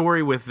the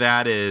story with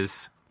that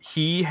is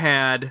he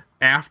had,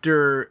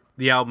 after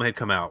the album had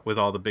come out with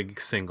all the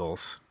big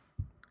singles,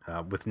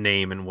 with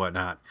Name and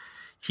whatnot,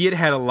 he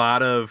had a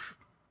lot of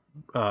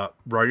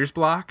writer's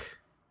block,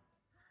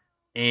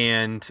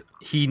 and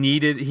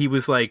he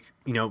was like,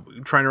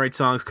 trying to write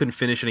songs, couldn't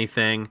finish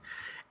anything,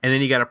 and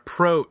then he got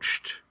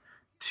approached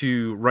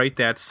to write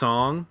that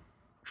song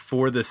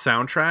for the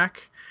soundtrack.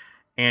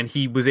 And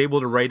he was able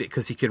to write it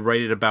because he could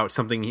write it about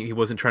something he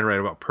wasn't trying to write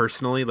about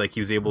personally. Like,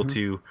 he was able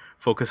to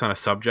focus on a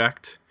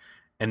subject,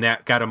 and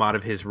that got him out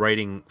of his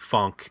writing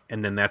funk.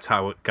 And then that's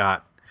how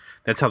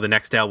the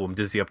next album,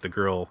 Dizzy Up the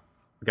Girl,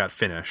 got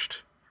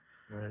finished.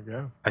 There you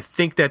go. I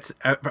think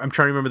I'm trying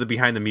to remember the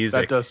behind the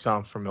music. That does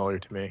sound familiar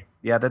to me.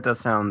 Yeah, that does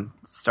sound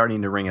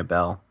starting to ring a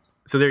bell.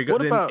 So there you go.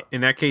 What Then, about-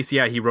 in that case,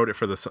 yeah, he wrote it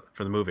for the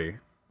movie.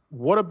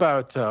 What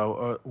about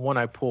one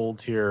I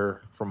pulled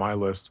here for my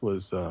list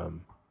was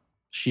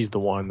She's the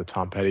One, the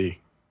Tom Petty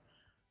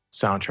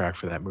soundtrack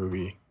for that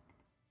movie.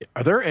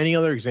 Are there any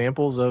other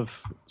examples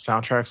of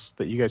soundtracks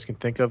that you guys can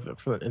think of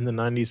in the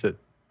 90s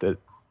that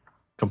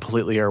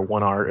completely are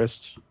one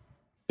artist?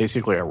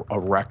 Basically a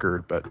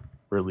record, but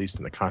released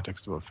in the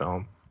context of a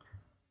film.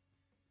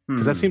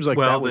 Because that seems like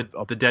that was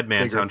the Dead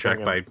Man bigger soundtrack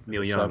thing by in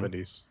Neil the Young.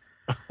 70s.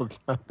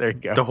 There you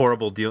go. The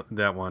Horrible Deal,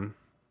 that one.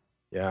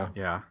 Yeah.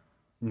 Yeah.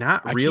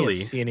 Not I really.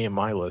 can't see any of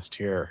my list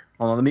here.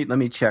 Hold on, let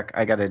me check.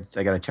 I gotta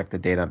check the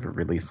date of the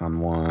release on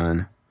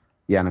one.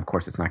 Yeah, and of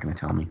course it's not going to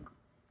tell me.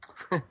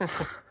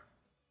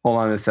 Hold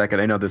on a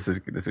second. I know this is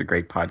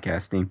great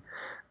podcasting.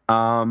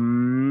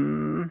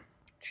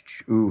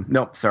 Ooh,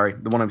 nope, sorry.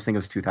 The one I'm thinking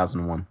was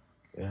 2001.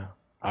 Yeah.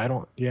 I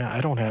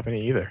don't have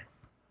any either.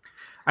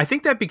 I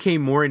think that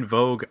became more in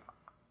vogue,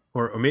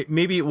 or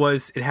maybe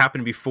it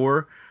happened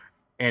before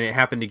and it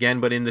happened again,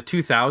 but in the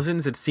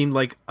 2000s, it seemed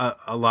like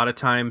a lot of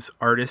times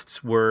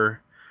artists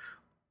were,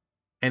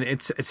 and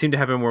it seemed to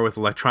happen more with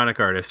electronic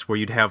artists, where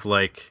you'd have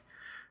like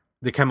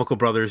the Chemical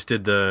Brothers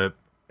did the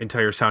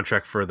entire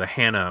soundtrack for the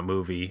Hannah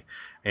movie,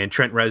 and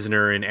Trent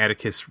Reznor and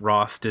Atticus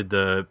Ross did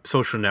the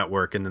Social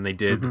Network, and then they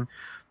did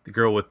the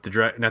girl with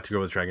the not the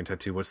girl with the dragon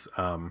tattoo. What's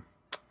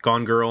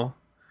Gone Girl?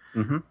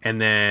 Mm-hmm.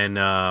 And then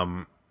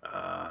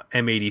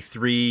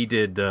M83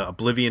 did the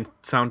Oblivion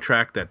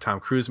soundtrack, that Tom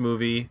Cruise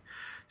movie.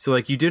 So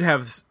like you did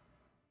have,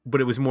 but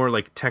it was more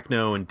like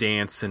techno and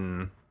dance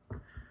and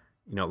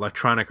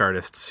electronic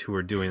artists who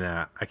were doing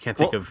that. I can't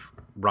think of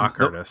rock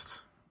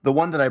artists. The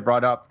one that I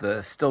brought up,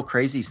 the Still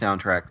Crazy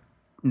soundtrack,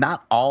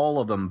 not all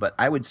of them, but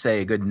I would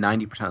say a good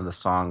 90% of the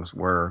songs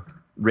were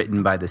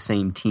written by the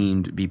same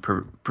team to be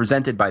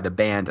presented by the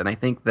band. And I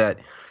think that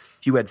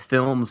if you had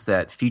films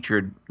that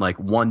featured like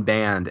one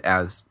band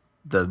as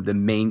the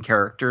main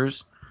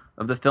characters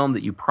of the film,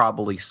 that you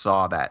probably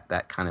saw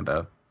that kind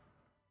of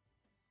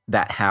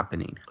that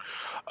happening.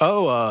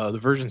 Oh, the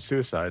Virgin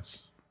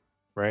Suicides,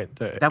 right?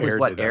 That was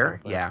what, Air?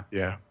 Yeah.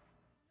 Yeah.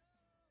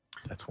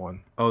 That's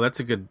one. Oh, that's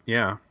a good,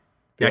 yeah.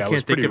 Yeah, I it was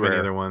can't think pretty of any rare.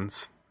 other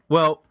ones.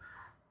 Well,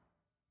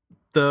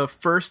 the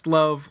First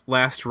Love,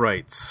 Last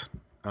Rites.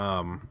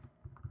 I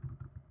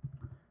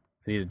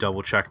need to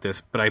double check this,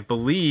 but I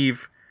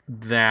believe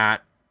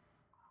that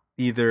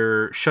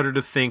either Shudder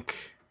to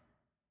Think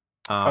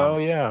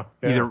Yeah.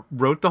 either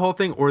wrote the whole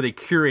thing or they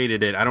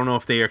curated it. I don't know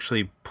if they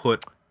actually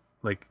put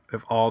like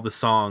of all the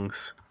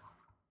songs.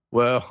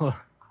 Well,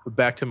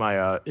 back to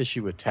my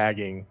issue with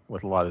tagging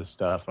with a lot of this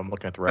stuff. I'm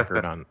looking at the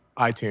record on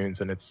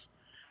iTunes, and it's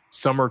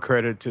some are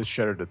credited to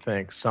Shudder to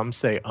Think. Some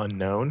say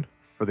unknown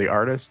for the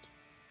artist.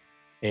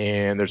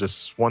 And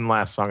there's one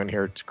last song in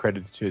here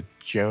credited to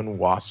Joan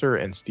Wasser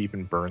and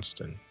Stephen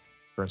Bernstein.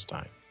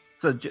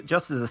 So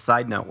just as a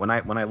side note, when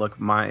I look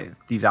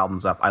these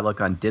albums up, I look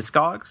on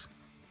Discogs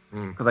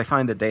because I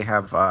find that they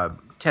have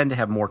tend to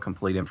have more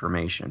complete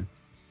information.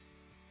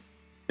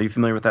 Are you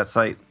familiar with that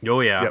site? Oh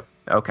yeah. Yep.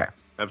 Okay.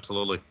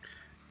 Absolutely.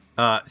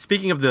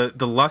 Speaking of the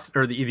Lust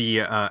or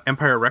the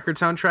Empire Record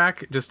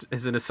soundtrack, just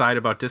as an aside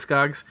about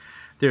Discogs,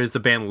 there's the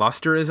band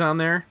Luster is on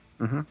there.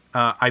 Mm-hmm.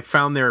 I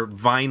found their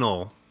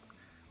vinyl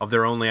of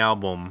their only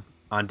album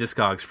on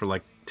Discogs for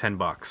like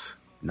 $10.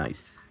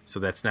 Nice. So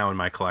that's now in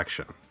my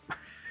collection.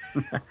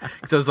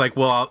 So I was like,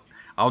 well,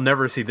 I'll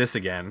never see this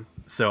again.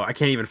 So I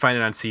can't even find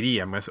it on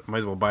CD. I might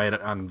as well buy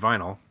it on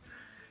vinyl.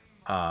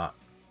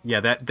 Yeah,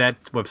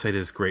 that website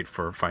is great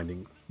for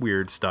finding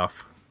weird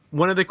stuff.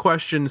 One of the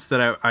questions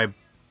that I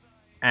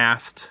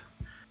asked,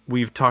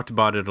 we've talked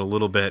about it a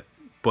little bit,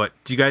 but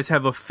do you guys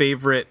have a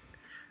favorite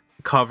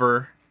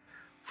cover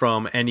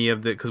from any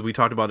of the, because we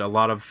talked about a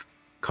lot of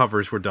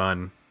covers were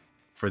done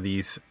for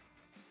these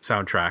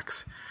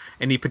soundtracks.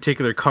 Any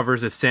particular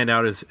covers that stand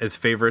out as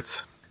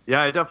favorites?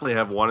 Yeah, I definitely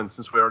have one. And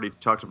since we already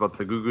talked about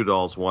the Goo Goo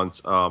Dolls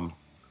once,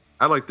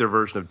 I like their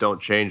version of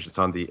Don't Change. It's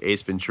on the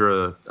Ace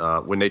Ventura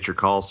When Nature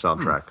Calls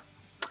soundtrack.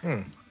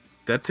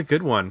 That's a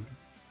good one.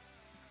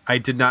 I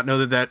did not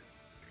know that.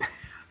 I'm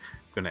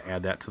going to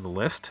add that to the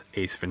list.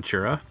 Ace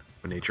Ventura,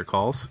 When Nature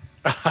Calls.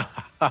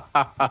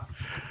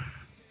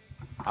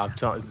 I'm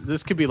telling you,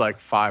 this could be like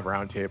 5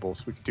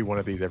 roundtables. We could do one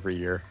of these every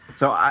year.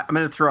 So I'm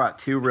going to throw out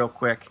 2 real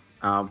quick.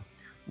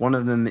 One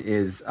of them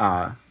is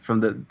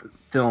from the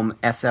film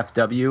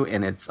SFW,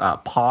 and it's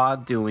Paw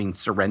doing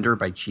Surrender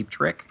by Cheap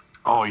Trick.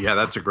 Oh, yeah,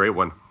 that's a great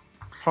one.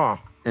 Huh.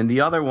 And the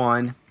other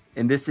one,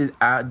 and this is,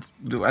 I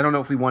don't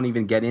know if we want to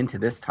even get into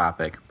this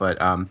topic, but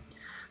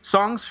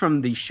songs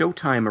from the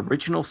Showtime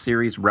original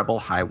series Rebel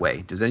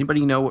Highway. Does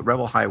anybody know what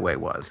Rebel Highway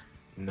was?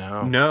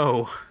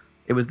 No.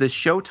 It was this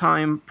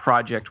Showtime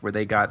project where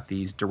they got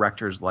these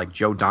directors like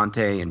Joe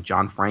Dante and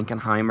John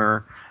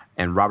Frankenheimer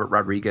and Robert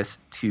Rodriguez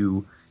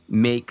to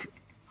make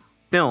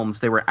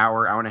films. They were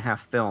hour and a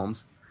half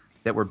films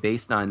that were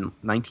based on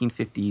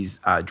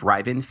 1950s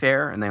drive-in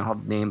fare, and they all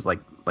had names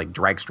like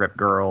Drag Strip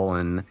Girl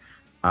and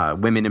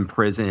Women in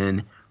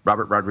Prison.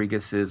 Robert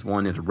Rodriguez's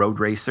one is Road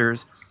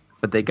Racers.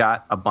 But they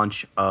got a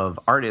bunch of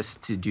artists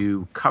to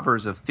do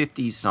covers of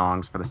 50s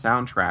songs for the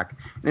soundtrack.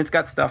 And it's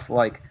got stuff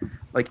like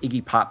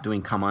Iggy Pop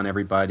doing Come On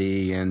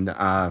Everybody and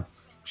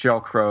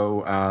Sheryl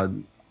Crow,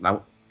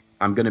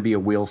 I'm Gonna Be a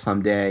Wheel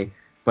Someday.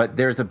 But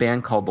there's a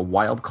band called the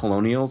Wild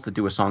Colonials that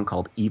do a song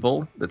called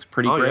Evil that's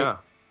pretty great. Yeah.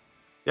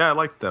 Yeah, I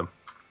liked them.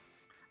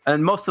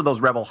 And most of those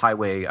Rebel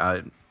Highway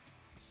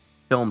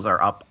films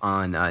are up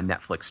on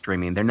Netflix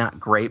streaming. They're not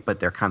great, but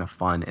they're kind of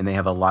fun. And they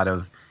have a lot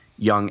of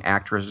young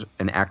actors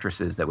and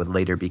actresses that would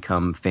later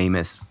become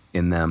famous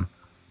in them.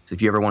 So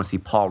if you ever want to see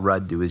Paul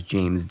Rudd do his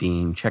James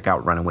Dean, check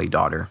out Runaway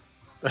Daughter.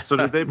 So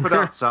did they put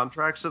out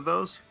soundtracks of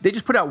those? They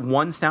just put out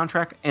one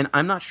soundtrack, and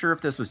I'm not sure if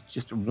this was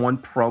just one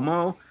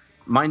promo.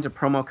 Mine's a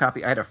promo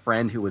copy. I had a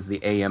friend who was the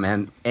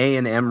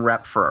A&M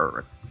rep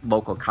for a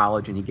local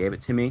college, and he gave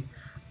it to me.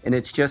 And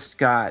it's just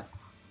got,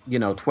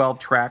 12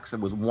 tracks.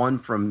 It was one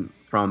from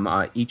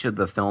each of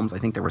the films. I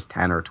think there was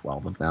 10 or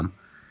 12 of them.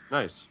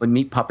 Nice. Like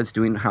Meat Puppets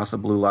doing House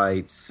of Blue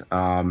Lights,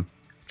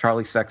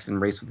 Charlie Sexton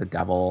Race with the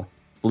Devil,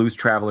 Blues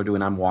Traveler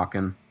doing I'm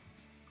Walking,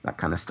 that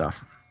kind of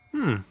stuff.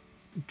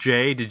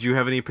 Jay, did you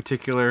have any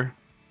particular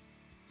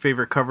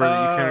favorite cover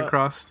that you came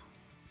across?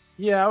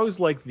 Yeah, I always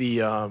liked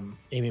the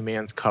Amy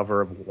Mann's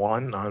cover of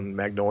One on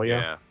Magnolia.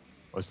 Yeah.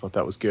 I always thought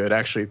that was good.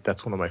 Actually,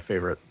 that's one of my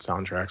favorite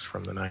soundtracks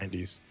from the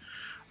 90s.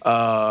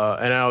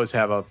 And I always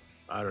have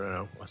I don't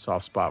know, a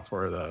soft spot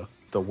for the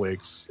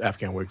Wigs,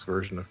 Afghan Wigs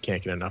version of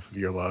 "Can't Get Enough of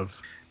Your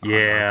Love."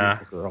 Yeah.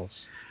 Beautiful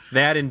Girls.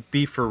 That and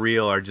Be For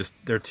Real are just,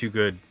 they're two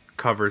good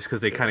covers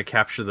because they kind of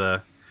capture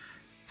the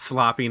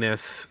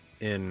sloppiness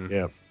in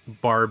Yeah.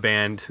 bar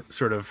band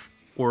sort of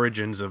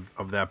origins of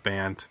that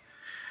band.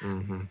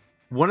 Mm-hmm.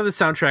 One of the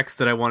soundtracks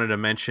that I wanted to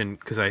mention,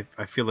 because I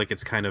feel like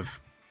it's kind of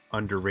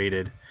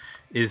underrated,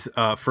 is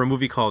for a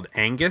movie called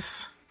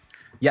Angus.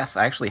 Yes,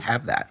 I actually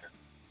have that.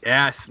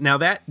 Yes. Now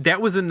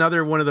that was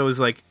another one of those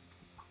like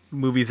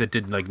movies that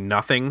did like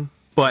nothing,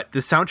 but the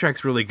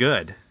soundtrack's really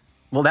good.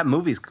 Well, that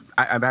movie's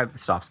I have a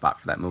soft spot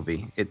for that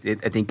movie. I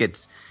think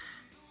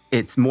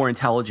it's more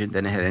intelligent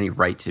than it had any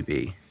right to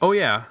be, Oh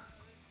yeah.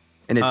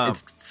 and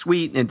it's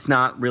sweet. And it's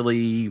not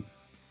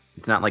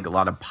like a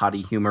lot of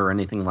potty humor or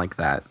anything like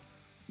that,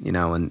 you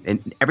know.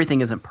 And everything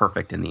isn't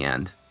perfect in the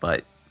end,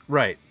 but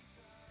Right.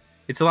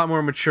 It's a lot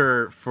more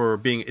mature for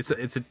being. It's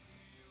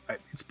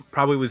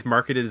probably was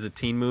marketed as a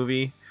teen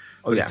movie,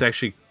 but yeah. it's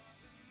actually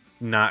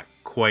not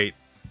quite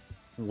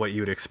what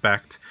you would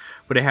expect.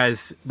 But it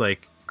has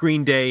like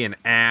Green Day and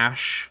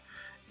Ash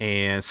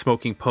and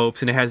Smoking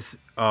Popes, and it has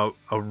a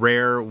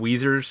rare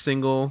Weezer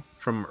single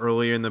from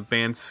earlier in the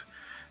band's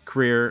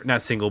career.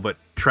 Not single, but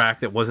track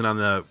that wasn't on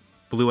the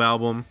Blue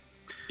album.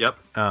 Yep.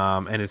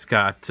 And it's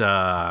got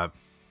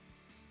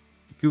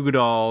Goo Goo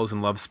Dolls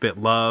and Love Spit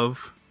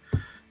Love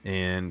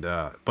and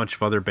a bunch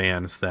of other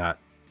bands that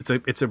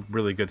it's a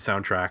really good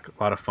soundtrack,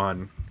 a lot of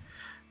fun.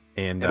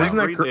 And And Isn't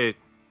that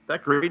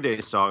that Green Day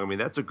song, I mean,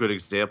 that's a good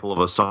example of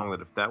a song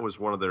that if that was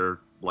one of their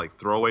like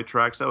throwaway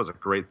tracks, that was a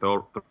great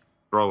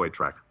throwaway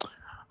track.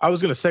 I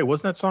was gonna say,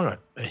 wasn't that song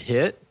a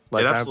hit?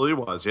 It absolutely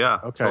was, yeah.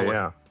 Okay,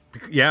 Totally.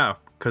 yeah,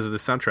 because of the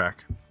soundtrack,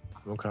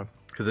 okay.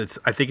 because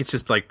I think it's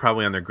just like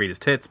probably on their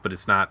greatest hits, but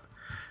it's not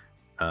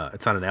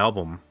an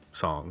album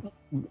song.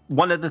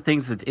 one of the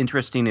things that's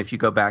interesting if you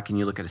go back and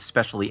you look at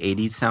especially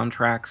 80s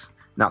soundtracks,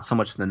 not so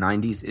much the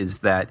 90s, is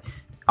that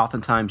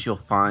oftentimes you'll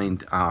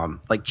find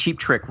like Cheap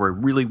Trick were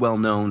really well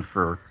known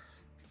for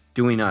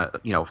doing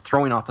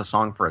throwing off a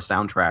song for a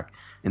soundtrack,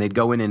 and they'd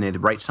go in and they'd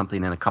write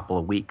something in a couple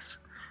of weeks.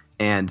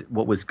 And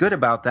what was good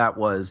about that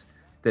was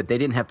that they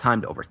didn't have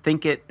time to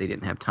overthink it. They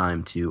didn't have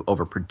time to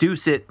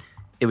overproduce it.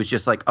 It was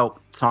just like, oh,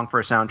 song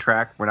for a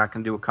soundtrack. We're not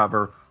going to do a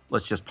cover.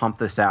 Let's just pump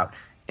this out.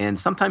 And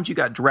sometimes you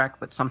got direct,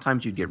 but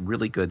sometimes you'd get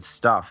really good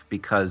stuff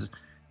because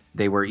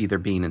they were either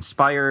being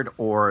inspired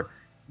or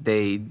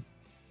they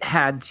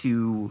had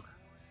to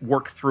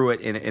work through it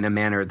in a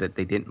manner that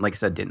they didn't, like I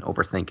said, didn't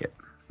overthink it.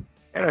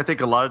 And I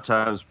think a lot of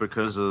times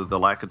because of the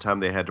lack of time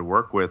they had to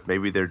work with,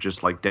 maybe they're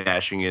just like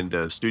dashing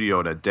into a studio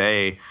in a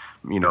day,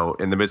 you know,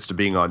 in the midst of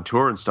being on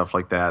tour and stuff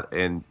like that.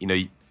 And, you know,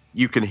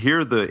 you can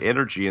hear the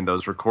energy in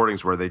those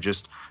recordings where they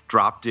just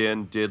dropped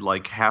in, did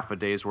like half a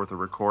day's worth of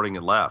recording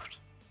and left.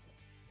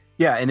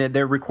 Yeah, and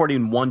they're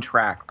recording one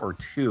track or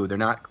two. They're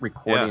not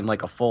recording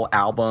like a full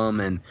album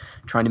and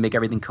trying to make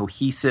everything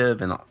cohesive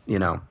and, you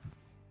know.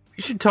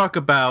 We should talk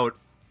about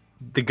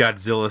the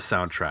Godzilla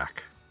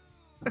soundtrack.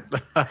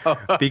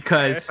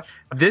 Because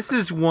this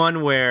is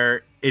one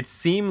where it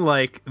seemed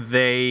like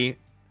they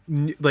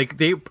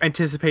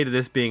anticipated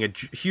this being a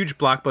huge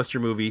blockbuster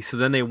movie, so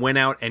then they went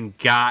out and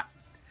got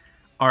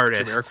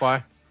artists.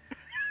 Jamiroquai.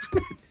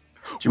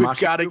 We've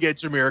got to get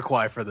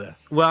Jamiroquai for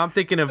this. Well, I'm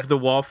thinking of the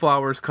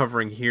Wallflowers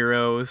covering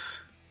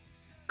Heroes.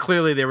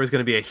 Clearly, there was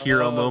going to be a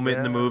hero moment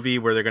in the movie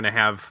where they're going to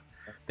have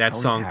that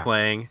song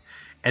playing.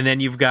 And then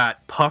you've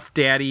got Puff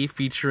Daddy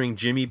featuring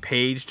Jimmy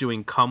Page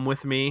doing Come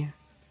With Me.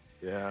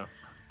 Yeah.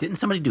 Didn't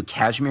somebody do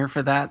Cashmere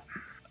for that?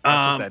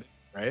 That's what that is,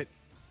 right?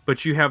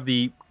 But you have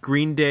the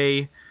Green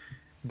Day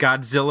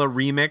Godzilla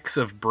remix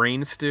of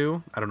Brain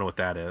Stew. I don't know what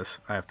that is.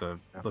 I have to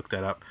look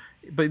that up.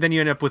 But then you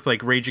end up with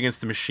like Rage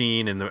Against the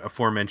Machine and the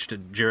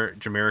aforementioned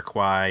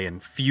Jamiroquai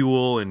and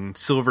Fuel and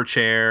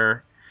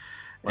Silverchair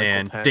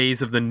and Penn.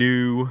 Days of the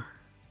New.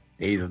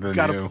 Days of the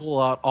Got to New.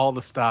 pull out all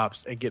the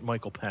stops and get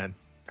Michael Penn.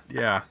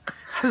 Yeah.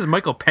 How does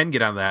Michael Penn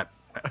get on that?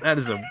 That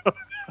is a...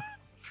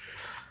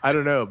 I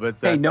don't know, but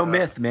Hey, that, no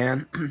myth,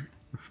 man.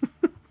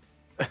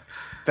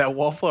 that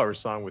Wallflower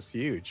song was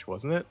huge,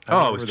 wasn't it? I Oh, it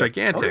remember was that-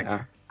 gigantic.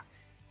 Yeah.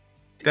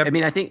 That- I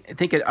mean, I think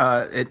it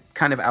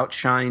kind of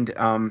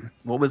outshined.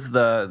 What was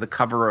the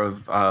cover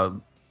of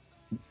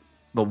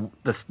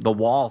the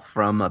Wall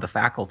from The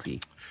Faculty,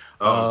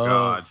 Oh, Oh,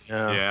 God.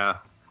 yeah. Yeah.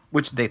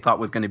 which they thought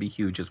was going to be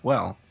huge as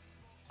well.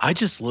 I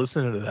just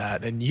listened to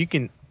that, and you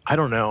can. I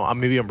don't know.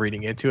 Maybe I'm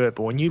reading into it,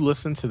 but when you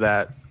listen to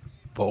that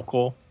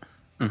vocal,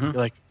 you're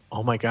like,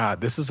 "Oh my God,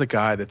 this is a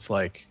guy that's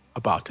like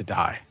about to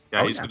die."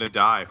 Yeah, he's going to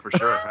die for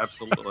sure.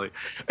 Absolutely.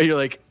 And you're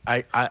like,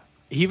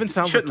 he even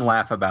sounds Shouldn't like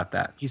laugh about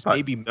that. he's But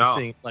maybe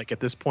missing, like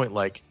at this point,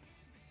 like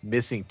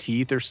missing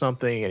teeth or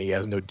something, and he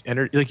has no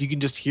energy. Like you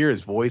can just hear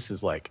his voice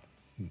is like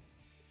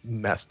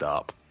messed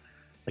up.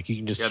 Like you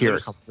can just Yeah, hear it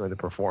there's- come through the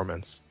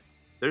performance.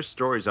 There's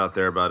stories out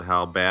there about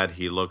how bad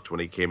he looked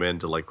when he came in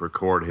to like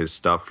record his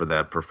stuff for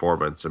that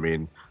performance. I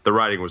mean, the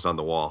writing was on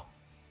the wall.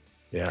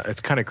 Yeah,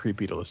 it's kind of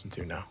creepy to listen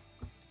to now.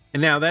 And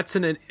now that's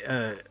an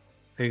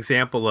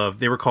example of,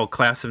 they were called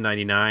Class of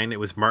 99. It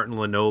was Martin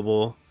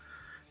Lenoble,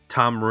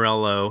 Tom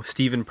Morello,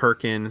 Stephen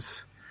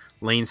Perkins,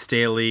 Lane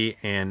Staley,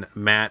 and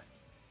Matt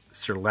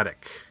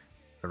Serletic.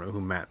 I don't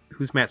know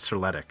who's Matt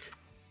Serletic.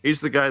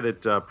 He's the guy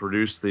that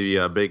produced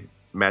the big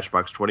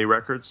Matchbox 20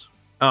 records.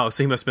 Oh,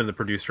 so he must have been the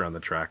producer on the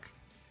track.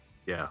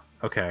 Yeah.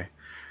 Okay.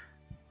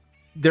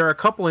 There are a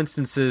couple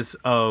instances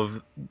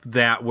of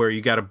that where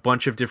you got a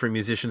bunch of different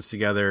musicians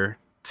together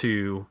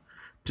to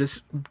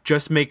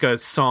just make a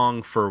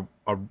song for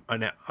a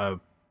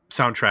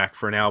soundtrack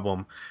for an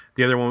album.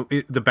 The other one,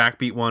 the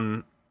Backbeat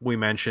one we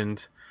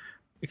mentioned.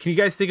 Can you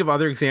guys think of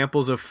other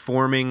examples of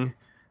forming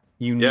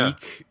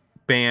unique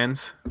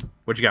bands?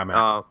 What you got,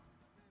 Matt?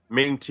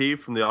 Ming T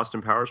from the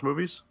Austin Powers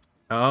movies.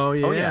 Oh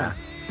yeah. Oh yeah.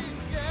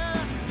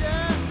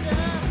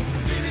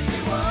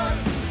 BBC One,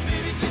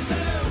 BBC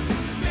Two,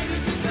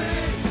 BBC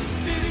Three,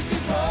 BBC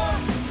Four,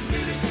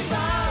 BBC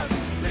Five,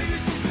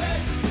 BBC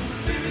Six,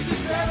 BBC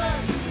Seven,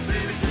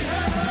 BBC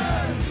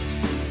Heaven.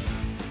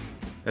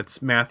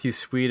 That's Matthew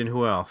Sweet and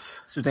who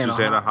else?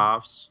 Susanna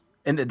Hoffs.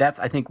 And that's,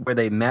 I think, where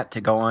they met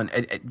to go on.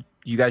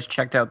 You guys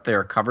checked out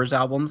their covers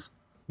albums?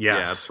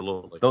 Yes. Yeah,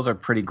 absolutely. Those are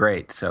pretty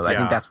great. So I Yeah.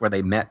 think that's where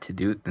they met to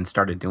do and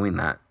started doing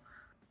that.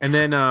 And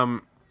then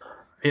on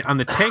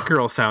the Tank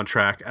Girl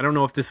soundtrack, I don't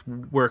know if this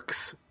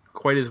works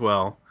quite as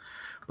well,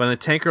 but on the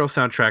Tank Girl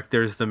soundtrack,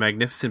 there's the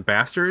Magnificent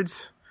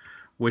Bastards,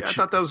 which Yeah, I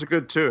thought that was a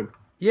good tune.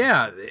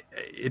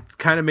 it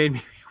kind of made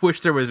me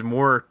wish there was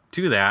more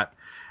to that.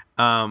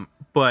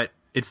 But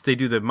they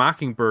do the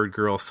Mockingbird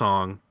Girl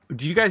song.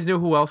 Do you guys know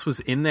who else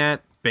was in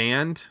that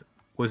band?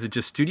 Was it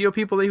just studio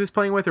people that he was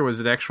playing with, or was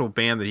it actual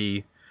band that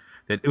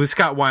it was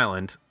Scott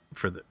Weiland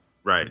for the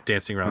Right.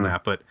 dancing around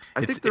that? But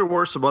I think there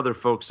were some other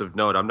folks of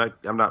note. I'm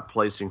not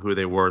placing who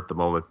they were at the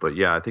moment, but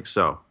yeah, I think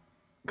so.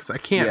 because I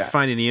can't Yeah.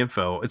 find any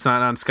info. It's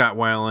not on Scott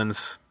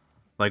Weiland's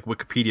like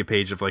Wikipedia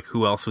page of like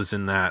who else was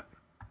in that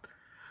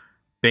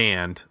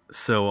band,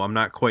 so I'm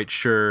not quite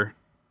sure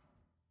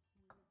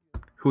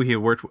who he had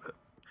worked with.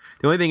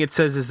 The only thing it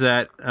says is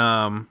that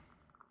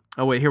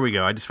oh wait, here we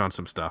go. I just found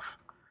some stuff.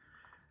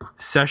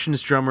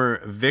 Sessions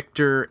drummer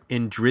Victor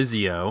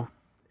Indrizio,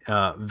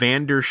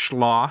 Xander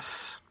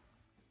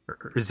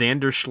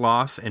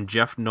Schloss, and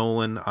Jeff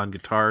Nolan on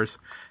guitars.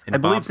 And I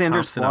believe Bob Xander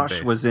Thompson on Slosh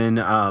bass. was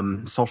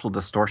in Social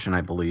Distortion,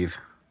 I believe.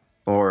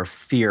 Or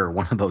Fear,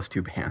 one of those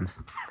two bands.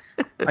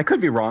 I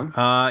could be wrong.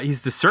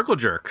 He's the Circle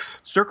Jerks,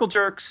 Circle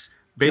Jerks.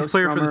 bass Joe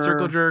player for the Strummer.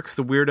 Circle Jerks,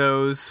 the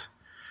Weirdos.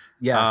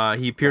 Yeah.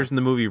 He appears in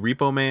the movie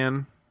Repo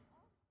Man.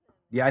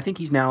 Yeah, I think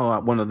he's now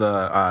one of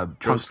the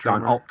Joe punks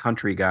on Strummer. alt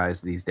country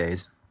guys these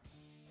days.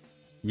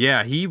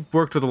 Yeah, he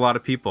worked with a lot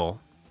of people.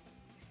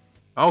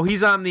 Oh,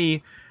 he's on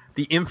the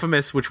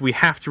infamous, which we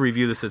have to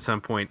review this at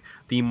some point,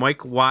 the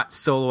Mike Watt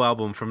solo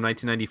album from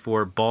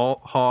 1994, Ball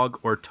Hog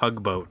or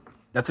Tugboat.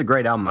 That's a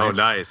great album. Oh,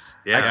 nice.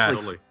 Yeah, Yes.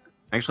 totally.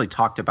 I actually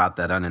talked about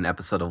that on an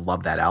episode of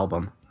Love That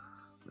Album.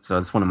 So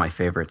it's one of my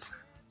favorites.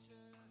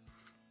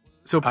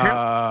 So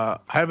I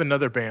have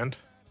another band.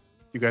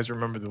 You guys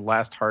remember the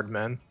Last Hard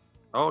Men?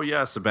 Oh yeah,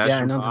 Yeah, I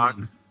Sebastian know Bach.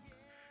 that.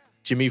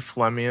 Jimmy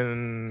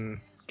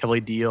Fleming, Kelly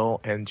Deal,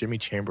 and Jimmy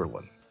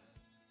Chamberlain.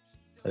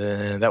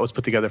 That was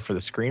put together for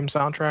the Scream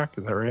soundtrack.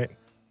 Is that right?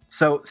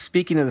 So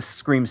speaking of the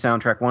Scream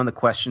soundtrack, one of the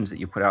questions that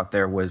you put out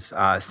there was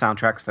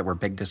soundtracks that were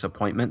big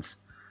disappointments.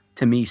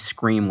 To me,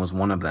 Scream was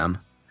one of them.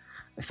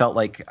 I felt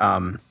like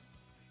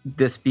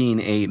this being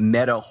a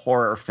meta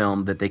horror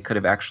film, that they could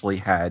have actually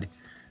had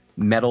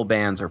metal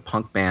bands or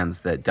punk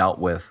bands that dealt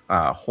with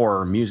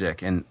horror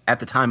music. And at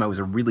the time, I was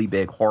a really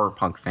big horror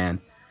punk fan.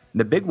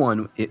 The big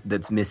one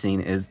that's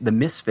missing is the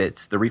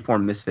Misfits. The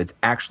Reformed Misfits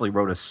actually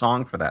wrote a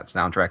song for that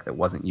soundtrack that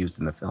wasn't used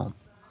in the film.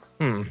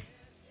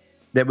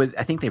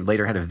 I think they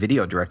later had a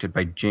video directed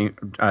by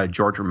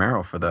George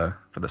Romero for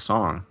the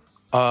song.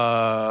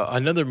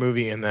 Another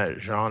movie in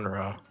that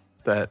genre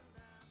that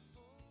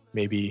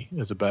maybe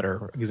is a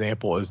better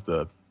example is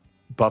the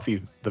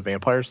Buffy the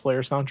Vampire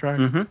Slayer soundtrack,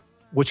 Mhm.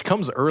 which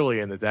comes early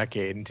in the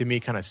decade, and to me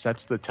kind of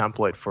sets the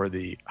template for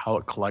how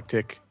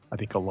eclectic I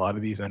think a lot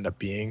of these end up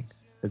being.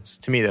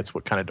 To me, that's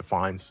what kind of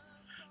defines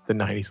the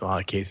 90s in a lot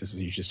of cases,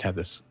 is you just have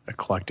this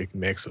eclectic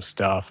mix of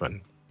stuff,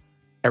 and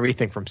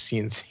everything from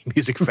CNC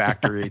Music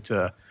Factory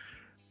to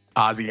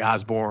Ozzy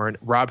Osbourne,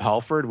 Rob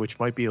Halford, which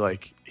might be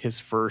like his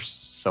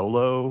first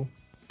solo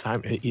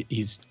time.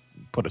 He's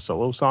put a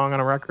solo song on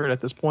a record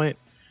at this point.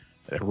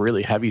 A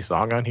really heavy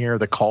song on here.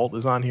 The Cult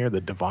is on here.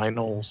 The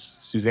Divinals,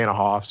 Susanna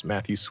Hoffs,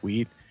 Matthew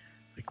Sweet.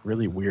 It's like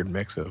really weird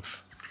mix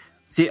of.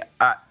 See,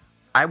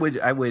 I would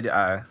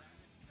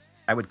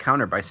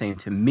counter by saying,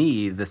 to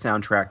me, the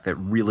soundtrack that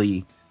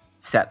really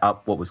set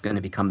up what was going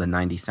to become the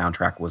 90s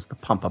soundtrack was the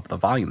Pump Up the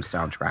Volume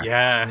soundtrack.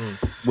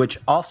 yes. Which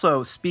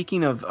also,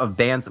 speaking of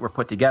bands that were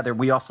put together,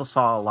 we also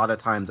saw a lot of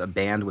times a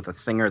band with a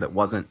singer that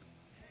wasn't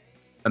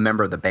a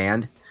member of the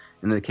band.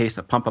 In the case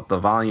of Pump Up the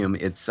Volume,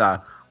 it's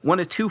one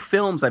of two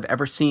films I've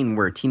ever seen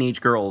where teenage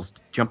girls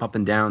jump up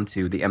and down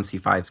to the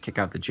MC5's Kick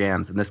Out the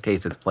Jams. In this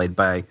case, it's played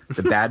by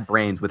the Bad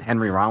Brains with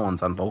Henry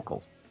Rollins on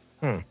vocals.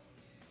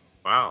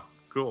 Wow,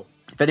 cool.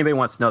 If anybody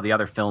wants to know, the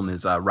other film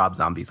is Rob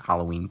Zombie's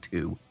Halloween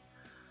 2.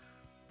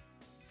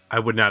 I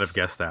would not have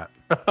guessed that.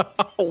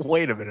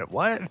 Wait a minute,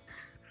 what?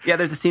 Yeah,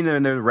 there's a scene there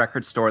in the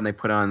record store, and they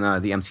put on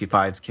the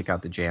MC5's "Kick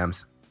Out the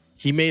Jams."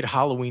 He made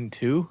Halloween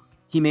 2?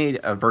 He made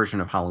a version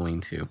of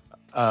Halloween 2.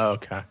 Oh,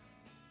 okay.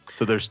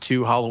 So there's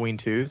 2 Halloween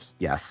 2s?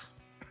 Yes.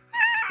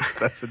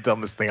 That's the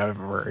dumbest thing I've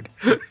ever heard.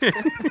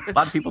 A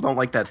lot of people don't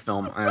like that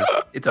film.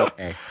 It's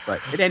okay. But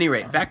at any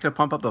rate, back to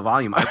Pump Up the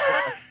Volume.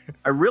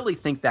 I really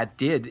think that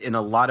did, in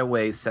a lot of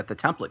ways, set the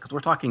template. Because we're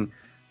talking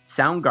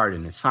Soundgarden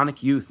and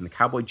Sonic Youth and the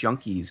Cowboy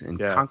Junkies and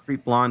Yeah.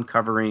 Concrete Blonde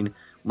covering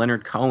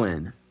Leonard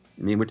Cohen.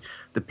 I mean,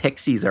 the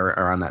Pixies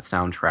are on that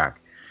soundtrack.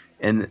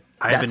 And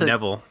Ivan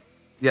Neville.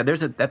 Yeah,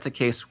 that's a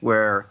case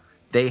where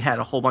they had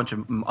a whole bunch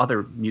of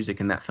other music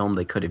in that film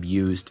they could have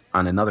used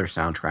on another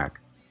soundtrack.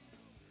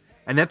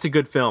 And that's a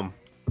good film.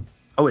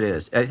 Oh, it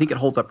is. I think it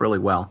holds up really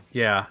well.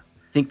 Yeah.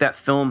 I think that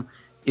film,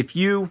 if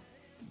you,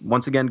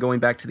 once again, going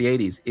back to the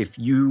 80s, if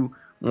you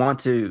want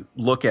to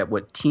look at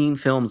what teen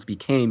films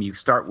became, you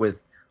start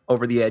with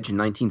Over the Edge in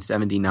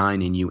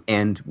 1979 and you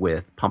end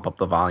with Pump Up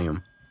the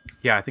Volume.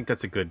 Yeah, I think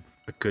that's a good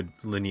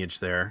lineage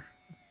there.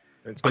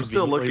 It's I'm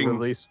still conveniently looking-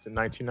 released in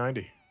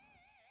 1990.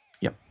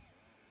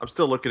 I'm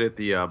still looking at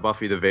the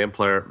Buffy the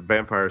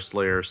Vampire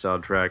Slayer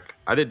soundtrack.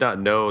 I did not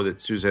know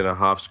that Susanna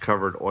Hoffs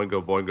covered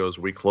Oingo Boingo's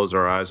 "We Close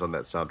Our Eyes" on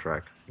that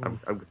soundtrack.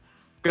 I'm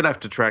gonna have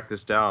to track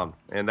this down.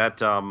 And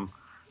that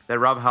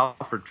Rob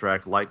Halford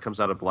track, "Light Comes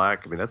Out of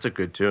Black," I mean, that's a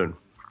good tune.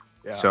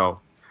 Yeah. So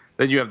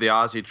then you have the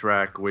Ozzy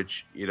track,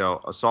 which, you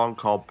know, a song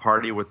called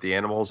 "Party with the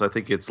Animals." I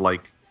think it's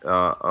like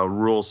a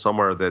rule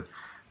somewhere that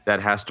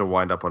has to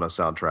wind up on a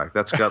soundtrack.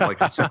 That's got like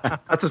that's a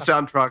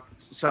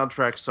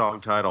soundtrack song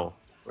title.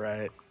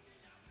 Right.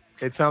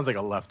 It sounds like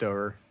a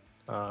leftover.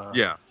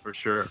 Yeah, for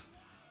sure.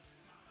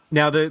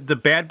 Now, the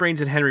Bad Brains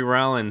and Henry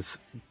Rollins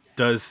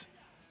does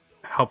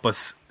help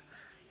us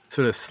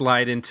sort of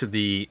slide into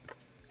the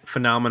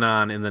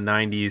phenomenon in the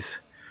 90s,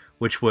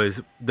 which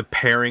was the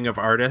pairing of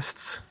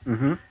artists.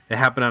 Mm-hmm. It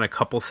happened on a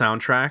couple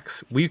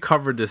soundtracks. We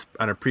covered this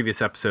on a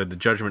previous episode, the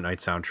Judgment Night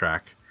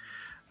soundtrack.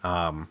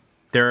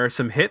 There are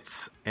some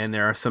hits and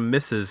there are some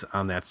misses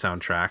on that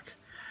soundtrack.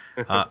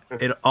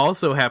 It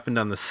also happened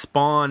on the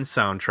Spawn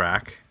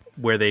soundtrack,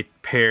 where they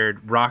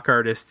paired rock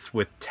artists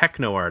with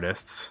techno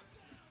artists.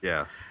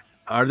 Yeah.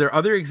 Are there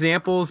other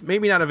examples,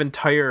 maybe not of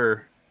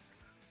entire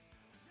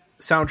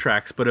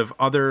soundtracks, but of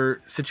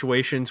other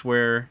situations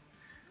where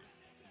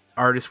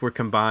artists were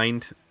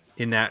combined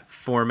in that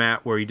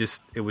format where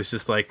it was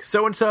just like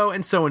so-and-so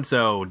and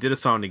so-and-so did a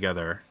song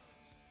together?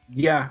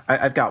 Yeah,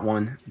 I've got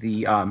one.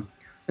 The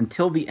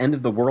Until the End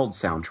of the World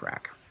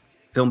soundtrack,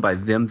 filmed by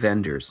Wim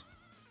Wenders,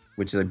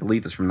 which I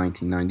believe is from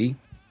 1990.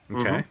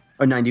 Okay.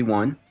 Or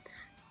 91.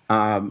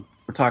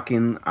 We're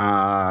talking,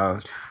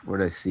 what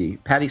did I see?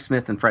 Patti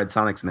Smith and Fred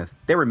Sonic Smith.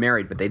 They were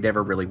married, but they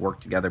never really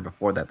worked together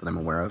before that I'm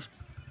aware of.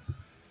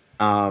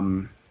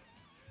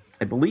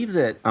 I believe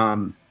that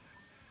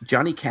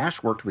Johnny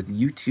Cash worked with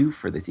U2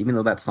 for this, even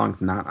though that song's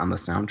not on the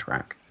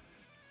soundtrack.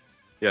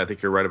 Yeah, I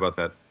think you're right about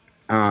that.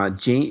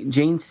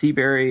 Jane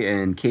Seabury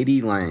and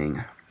Katie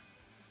Lang.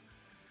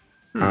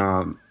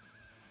 And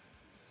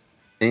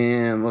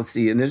let's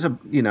see, and there's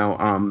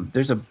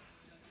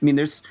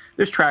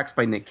tracks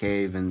by Nick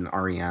Cave and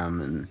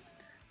R.E.M. and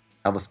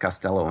Elvis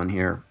Costello on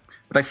here,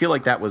 but I feel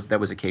like that was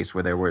a case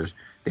where they were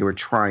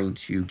trying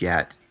to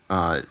get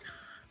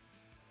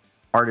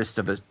artists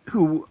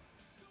who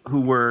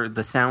were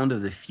the sound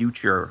of the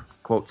future,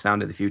 quote,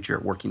 sound of the future,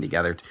 working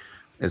together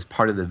as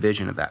part of the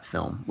vision of that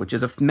film, which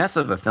is a mess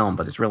of a film,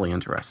 but it's really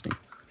interesting.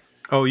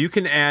 Oh, you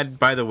can add,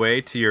 by the way,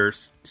 to your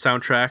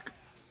soundtrack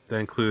that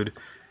include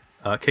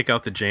Kick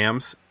Out the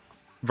Jams,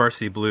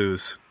 Varsity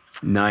Blues.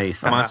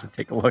 Nice. I'll have to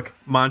take a look.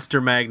 Monster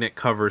Magnet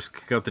covers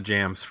Kick Out the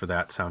Jams for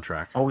that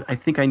soundtrack. Oh, I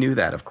think I knew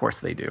that. Of course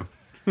they do.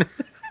 Yeah,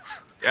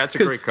 it's a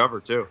great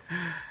cover too.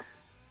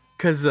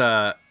 Because,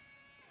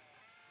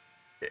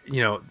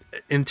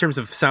 in terms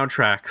of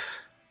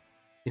soundtracks,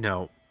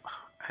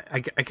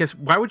 I guess,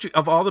 why would you,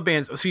 of all the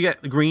bands, so you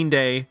got Green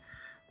Day,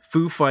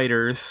 Foo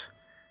Fighters,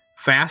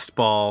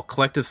 Fastball,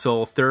 Collective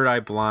Soul, Third Eye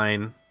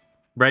Blind,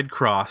 Red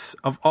Cross,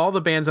 of all the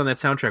bands on that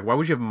soundtrack, why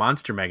would you have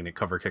Monster Magnet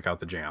cover Kick Out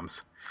the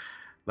Jams?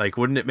 Like,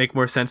 wouldn't it make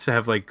more sense to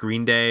have, like,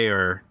 Green Day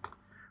or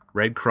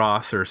Red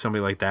Cross or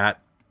somebody like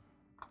that?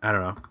 I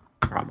don't know.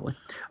 Probably.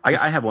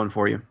 I have one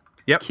for you.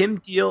 Yep. Kim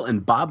Deal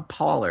and Bob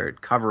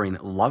Pollard covering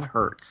Love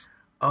Hurts.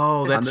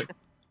 Oh, that's... On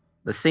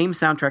the same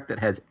soundtrack that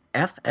has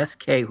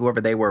FSK, whoever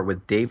they were,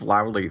 with Dave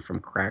Lowry from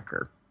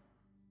Cracker.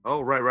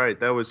 Oh, right.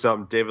 That was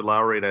David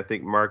Lowry and I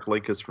think Mark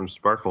Linkous from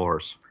Sparkle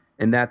Horse.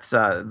 And that's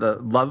the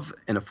Love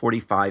in a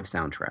 45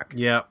 soundtrack.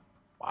 Yep.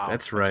 Wow.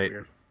 That's right.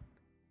 Weird.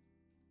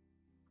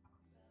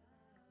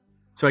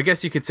 So I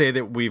guess you could say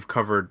that we've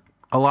covered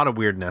a lot of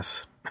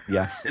weirdness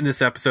Yes. in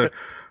this episode.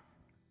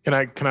 Can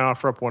I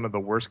offer up one of the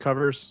worst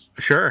covers?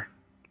 Sure.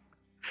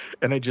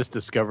 And I just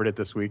discovered it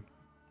this week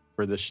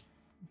for this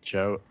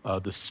show.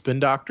 The Spin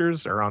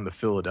Doctors are on the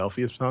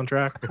Philadelphia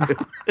soundtrack,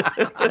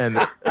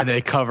 and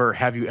they cover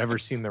 "Have You Ever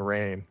Seen the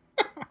Rain?"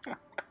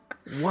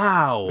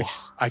 Wow. Which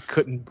I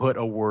couldn't put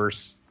a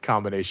worse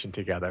combination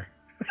together.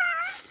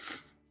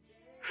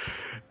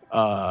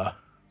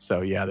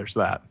 So yeah, there's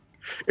that.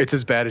 It's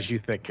as bad as you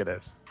think it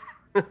is.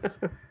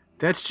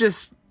 That's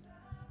just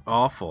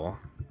awful.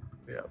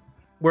 Yeah.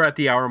 We're at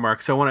the hour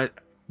mark, so I want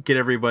to get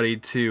everybody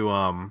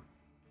to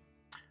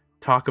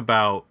talk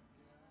about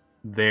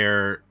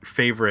their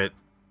favorite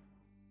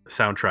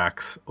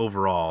soundtracks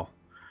overall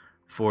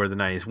for the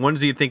 90s.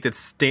 Ones that you think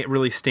that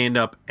really stand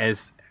up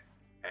as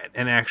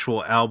an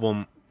actual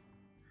album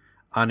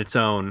on its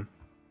own,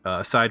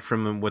 aside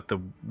from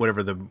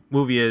whatever the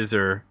movie is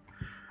or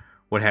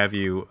what have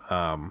you.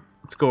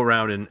 Let's go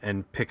around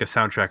and pick a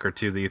soundtrack or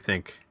two that you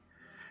think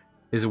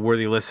is a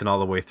worthy listen all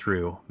the way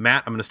through.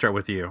 Matt, I'm going to start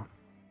with you.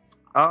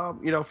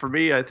 For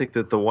me, I think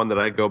that the one that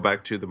I go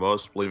back to the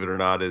most, believe it or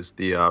not, is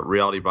the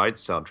Reality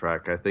Bites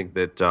soundtrack. I think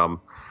that,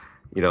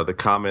 the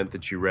comment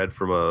that you read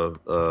from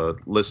a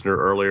listener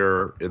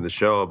earlier in the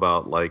show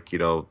about,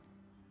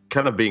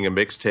 kind of being a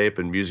mixtape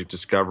and music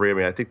discovery. I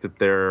mean, I think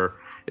that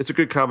it's a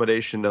good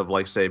combination of,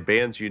 say,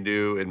 bands you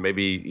knew and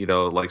maybe,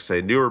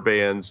 say, newer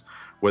bands,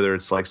 whether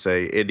it's,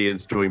 say,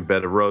 Indians doing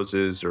Bed of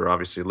Roses or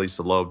obviously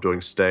Lisa Loeb doing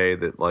Stay,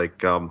 that,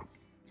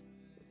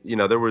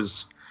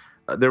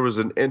 there was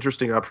an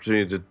interesting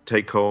opportunity to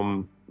take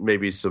home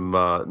maybe some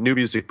new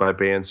music by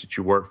bands that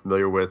you weren't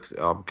familiar with,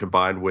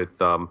 combined with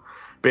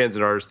bands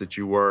and artists that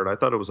you were. And I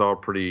thought it was all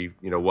pretty,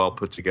 well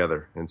put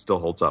together and still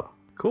holds up.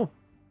 Cool.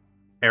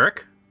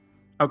 Eric?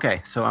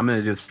 Okay, so I'm going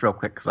to do this real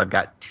quick because I've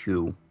got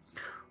two.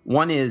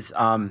 One is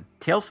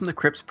Tales from the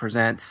Crypt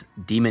presents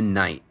Demon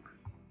Knight.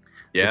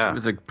 Yeah. Which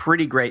was a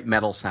pretty great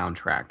metal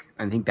soundtrack.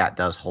 I think that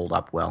does hold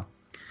up well.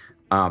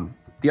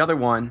 The other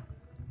one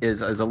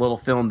is a little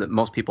film that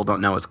most people don't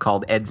know. It's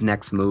called Ed's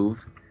Next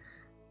Move.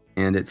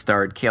 And it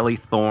starred Kelly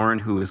Thorne,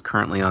 who is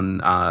currently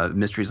on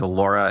Mysteries of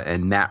Laura,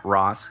 and Matt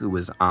Ross, who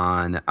was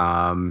on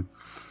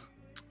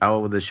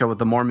the show with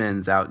the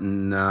Mormons out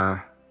in...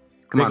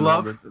 Big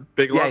Love?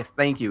 Big Love? Yes,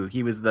 thank you.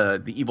 He was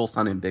the evil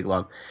son in Big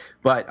Love.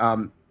 But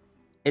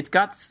it's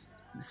got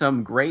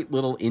some great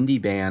little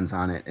indie bands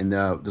on it. And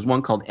there's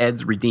one called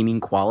Ed's Redeeming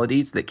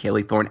Qualities that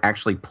Kelly Thorne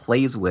actually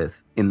plays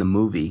with in the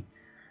movie.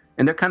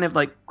 And they're kind of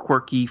like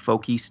quirky,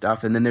 folky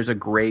stuff. And then there's a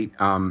great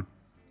kind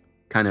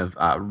of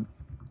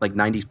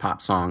 90s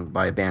pop song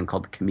by a band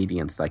called The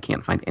Comedians that I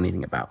can't find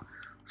anything about.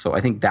 So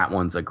I think that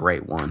one's a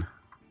great one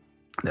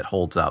that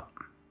holds up.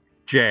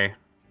 Jay?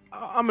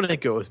 I'm going to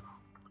go with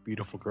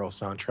Beautiful Girl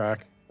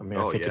soundtrack. I mean,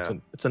 I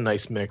think it's a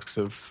nice mix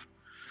of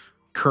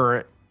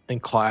current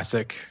and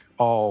classic.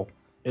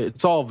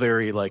 It's all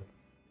very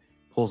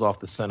pulls off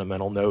the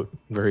sentimental note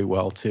very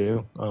well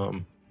too,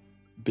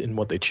 in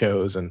what they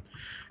chose, and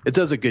it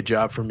does a good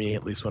job for me,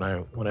 at least when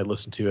I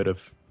listen to it,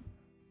 of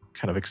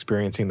kind of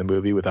experiencing the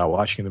movie without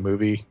watching the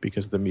movie,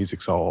 because the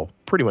music's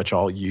pretty much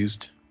all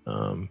used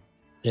in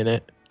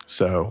it.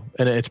 So,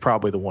 and it's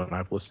probably the one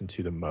I've listened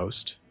to the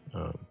most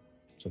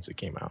since it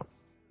came out.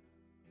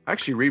 I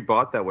actually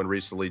rebought that one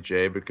recently,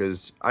 Jay,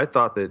 because I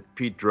thought that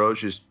Pete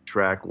Droge's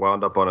track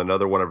wound up on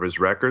another one of his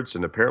records,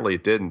 and apparently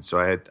it didn't. So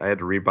I had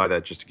to rebuy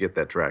that just to get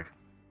that track.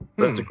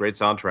 But it's a great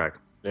soundtrack.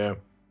 Yeah.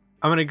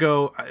 I'm going to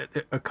go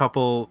a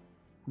couple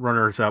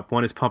runners up.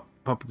 One is Pump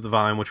Up the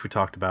Volume, which we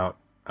talked about.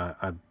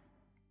 I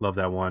love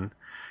that one.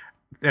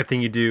 That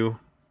Thing You Do,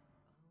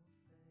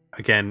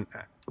 again,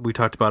 we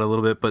talked about it a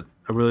little bit, but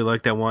I really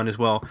like that one as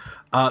well.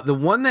 The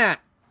one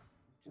that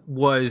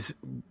was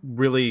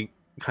really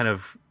kind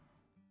of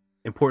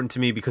important to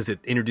me because it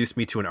introduced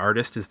me to an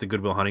artist is the Good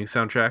Will Hunting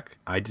soundtrack.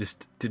 I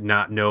just did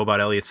not know about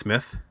Elliott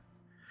Smith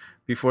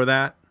before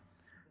that.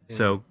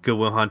 So Good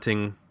Will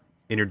Hunting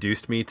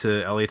introduced me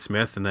to Elliott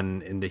Smith, and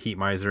then into Heat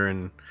Miser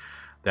and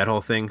that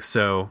whole thing.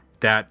 So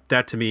that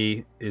to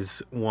me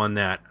is one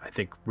that I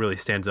think really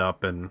stands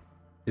up and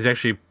is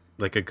actually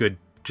like a good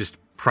just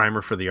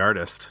primer for the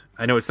artist.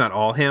 I know it's not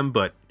all him,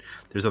 but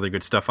there's other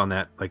good stuff on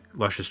that, like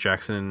Luscious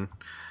Jackson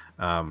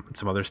and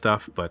some other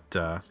stuff. But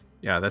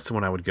yeah, that's the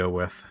one I would go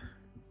with.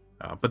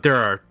 But there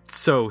are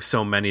so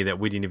many that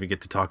we didn't even get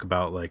to talk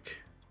about,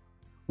 like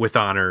With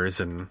Honors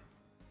and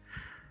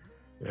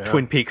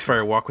Twin Peaks,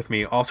 Fire Walk With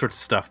Me, all sorts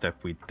of stuff that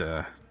we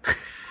that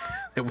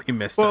we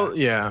missed. Well,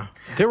 yeah,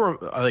 there were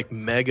like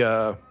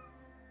mega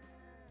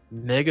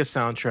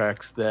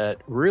soundtracks that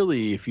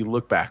really, if you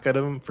look back at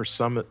them, for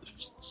some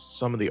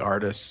of the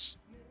artists,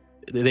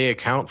 they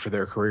account for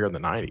their career in the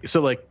 90s.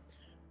 So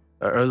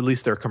or at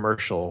least their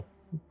commercial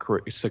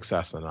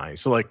success in the 90s.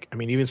 So I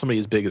mean, even somebody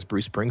as big as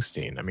Bruce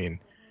Springsteen, I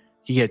mean,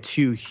 he had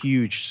two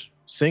huge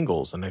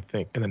singles, and I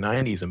think in the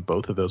 90s, and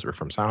both of those were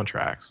from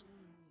soundtracks.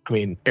 I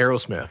mean,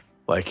 Aerosmith,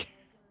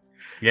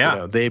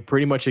 they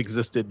pretty much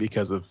existed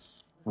because of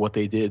what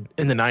they did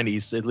in the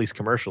 90s, at least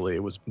commercially.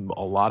 It was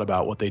a lot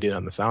about what they did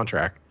on the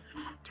soundtrack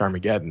to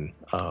Armageddon.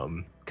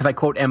 Could I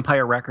quote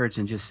Empire Records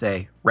and just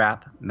say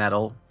rap,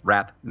 metal,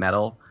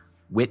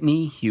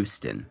 Whitney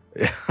Houston?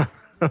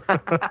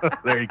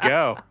 There you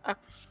go.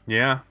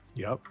 Yeah.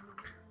 Yep.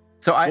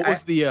 So what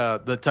was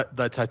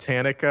the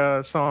Titanic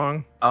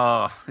song?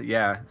 Oh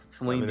yeah,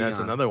 Celine Dion. That's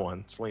another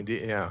one. Celine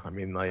Dion. Yeah, I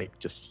mean,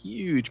 just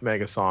huge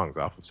mega songs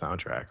off of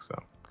soundtracks.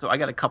 So I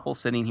got a couple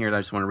sitting here that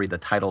I just want to read the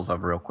titles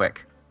of real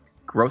quick.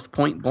 Grosse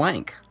Point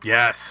Blank.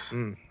 Yes.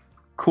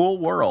 Cool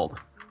World.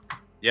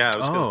 Yeah, I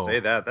was going Oh. to say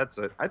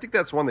that. I think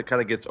that's one that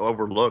kind of gets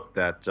overlooked.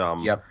 That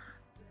Yep.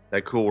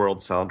 that Cool World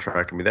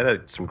soundtrack. I mean, that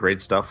had some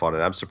great stuff on it.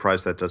 I'm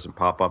surprised that doesn't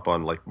pop up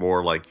on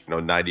more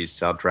 90s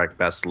soundtrack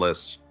best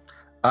lists.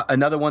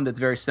 Another one that's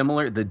very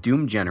similar, the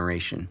Doom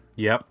Generation.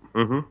 Yep.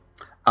 Mm-hmm.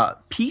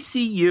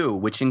 PCU,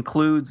 which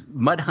includes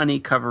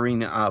Mudhoney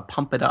covering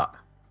Pump It Up.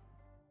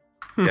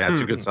 Yeah, it's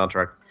a good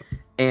soundtrack.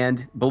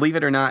 And believe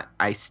it or not,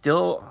 I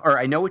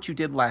Know What You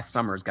Did Last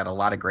Summer has got a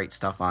lot of great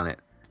stuff on it.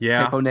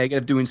 Yeah. Typo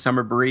Negative doing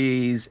Summer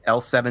Breeze,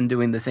 L7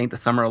 doing This Ain't the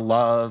Summer of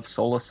Love,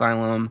 Soul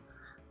Asylum,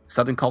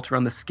 Southern Culture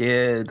on the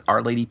Skids,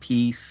 Our Lady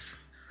Peace,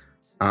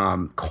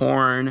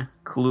 Korn,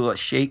 Kulula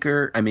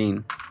Shaker. I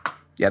mean,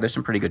 yeah, there's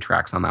some pretty good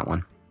tracks on that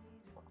one.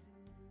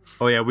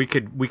 Oh yeah, we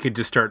could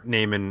just start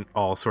naming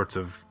all sorts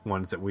of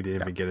ones that we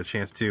didn't even get a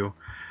chance to.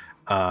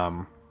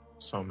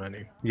 So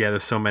many. Yeah,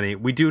 there's so many.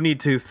 We do need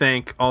to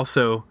thank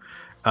also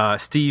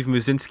Steve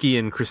Muzinski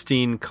and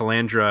Christine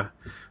Calandra,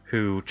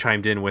 who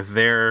chimed in with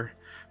their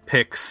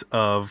picks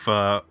of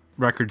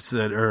records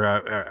that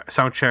or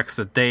soundtracks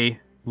that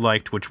they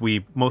liked, which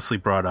we mostly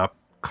brought up.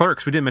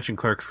 Clerks, we didn't mention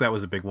Clerks. That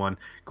was a big one.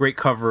 Great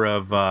cover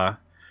of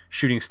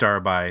Shooting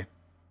Star by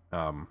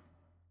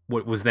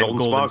what was then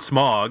Golden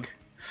Smog.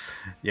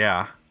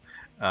 Yeah,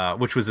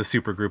 which was a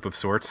super group of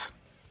sorts.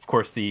 Of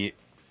course, the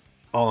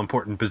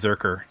all-important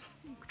Berserker.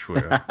 Which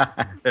would, You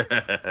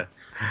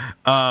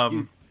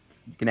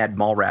can add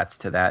Mallrats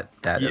to that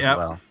as Yep.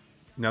 well.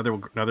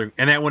 another,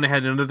 and that one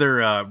had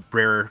another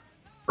rare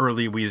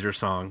early Weezer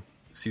song.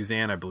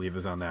 Suzanne, I believe,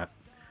 is on that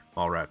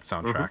Mallrats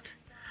soundtrack.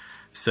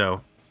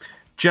 So,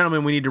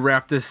 gentlemen, we need to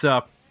wrap this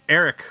up.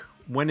 Eric,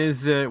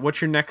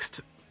 what's your next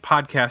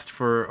podcast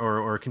for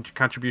or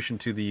contribution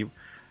to the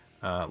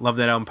Love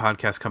That Album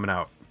podcast coming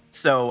out?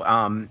 So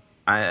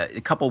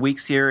a couple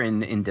weeks here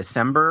in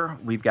December,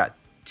 we've got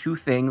two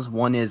things.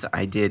 One is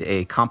I did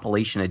a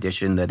compilation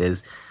edition that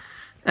is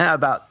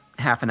about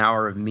half an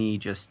hour of me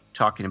just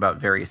talking about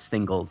various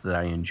singles that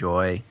I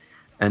enjoy.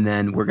 And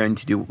then we're going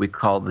to do what we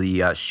call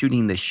the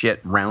Shooting the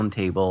Shit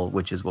Roundtable,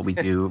 which is what we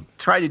do.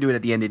 Try to do it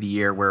at the end of the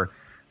year where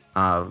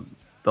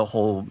the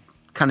whole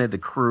kind of the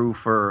crew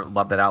for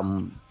Love That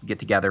Album get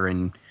together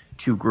in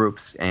two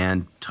groups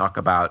and talk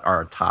about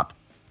our top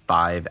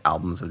 5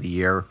 albums of the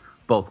year,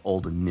 both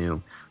old and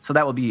new. So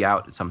that will be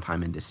out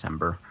sometime in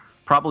December.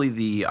 Probably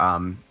the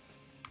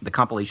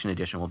compilation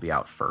edition will be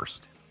out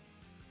first.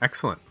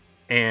 Excellent.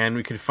 And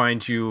we can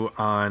find you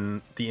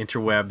on the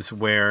interwebs,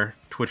 where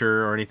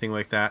Twitter or anything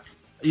like that.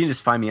 You can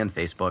just find me on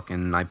Facebook,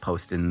 and I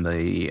post in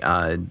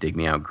the Dig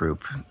Me Out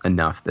group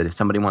enough that if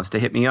somebody wants to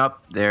hit me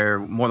up, they're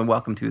more than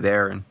welcome to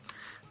there. And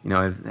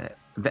I've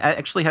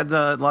actually had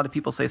a lot of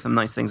people say some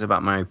nice things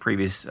about my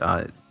previous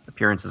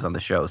appearances on the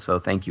show, so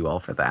thank you all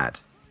for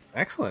that.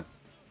 Excellent.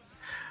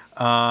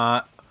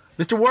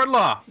 Mr.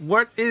 Wardlaw,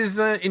 what is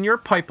in your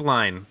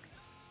pipeline?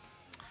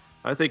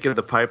 I think in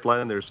the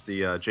pipeline, there's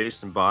the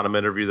Jason Bonham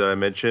interview that I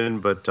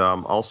mentioned, but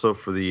also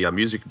for the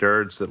music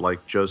nerds that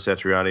like Joe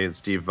Satriani and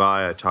Steve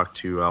Vai, I talked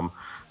to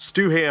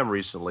Stu Ham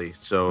recently.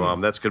 So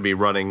that's going to be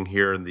running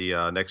here in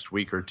the next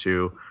week or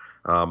two,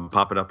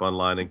 popping up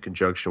online in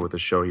conjunction with the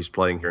show he's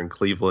playing here in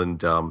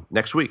Cleveland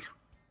next week.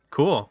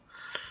 Cool.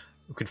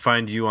 We can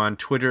find you on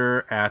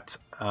Twitter at,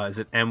 is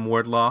it M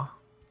Wardlaw?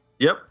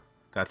 Yep.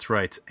 That's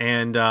right.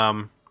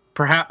 And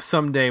perhaps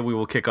someday we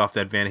will kick off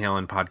that Van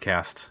Halen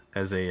podcast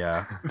as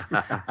a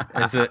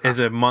as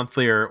a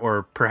monthly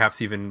or perhaps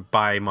even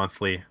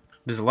bi-monthly.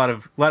 There's a lot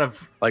of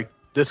Like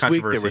this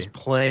week, there Controversy. was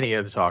plenty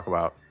to talk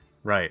about.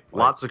 right.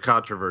 Lots of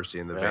controversy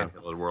in the Yeah. Van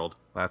Halen world.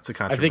 Lots of I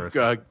controversy.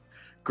 think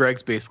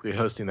Greg's basically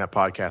hosting that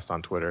podcast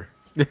on Twitter.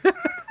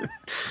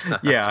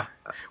 Yeah,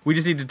 we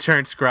just need to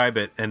transcribe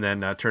it and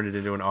then turn it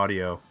into an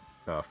audio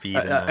feed.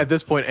 And then- At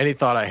this point, any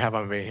thought I have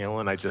on Van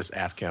Halen, I just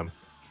ask him.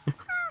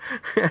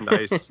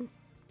 Nice.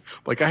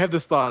 Like, I have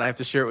this thought, I have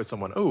to share it with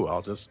someone. Oh,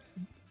 I'll just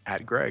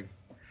at Greg.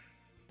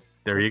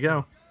 There you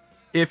go.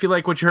 If you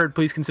like what you heard,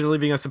 please consider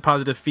leaving us some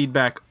positive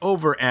feedback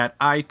over at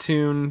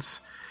iTunes.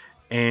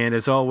 And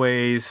as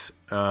always,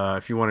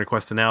 if you want to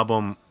request an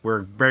album,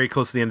 we're very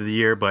close to the end of the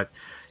year, but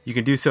you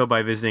can do so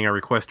by visiting our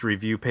request a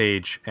review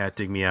page at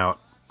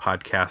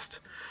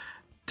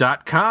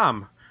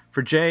digmeoutpodcast.com.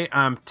 For Jay,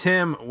 I'm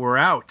Tim. We're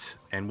out,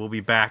 and we'll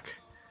be back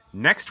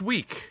next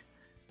week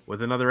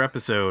with another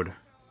episode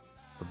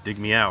of Dig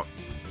Me Out.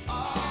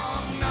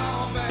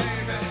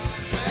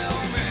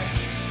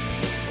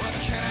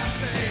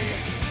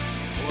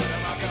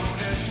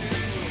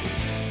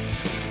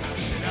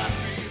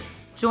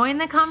 Join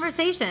the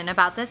conversation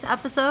about this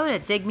episode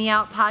at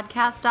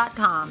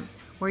digmeoutpodcast.com,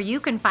 where you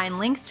can find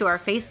links to our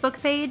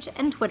Facebook page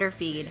and Twitter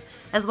feed,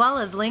 as well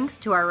as links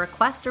to our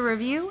request a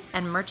review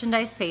and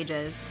merchandise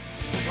pages.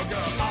 We'll go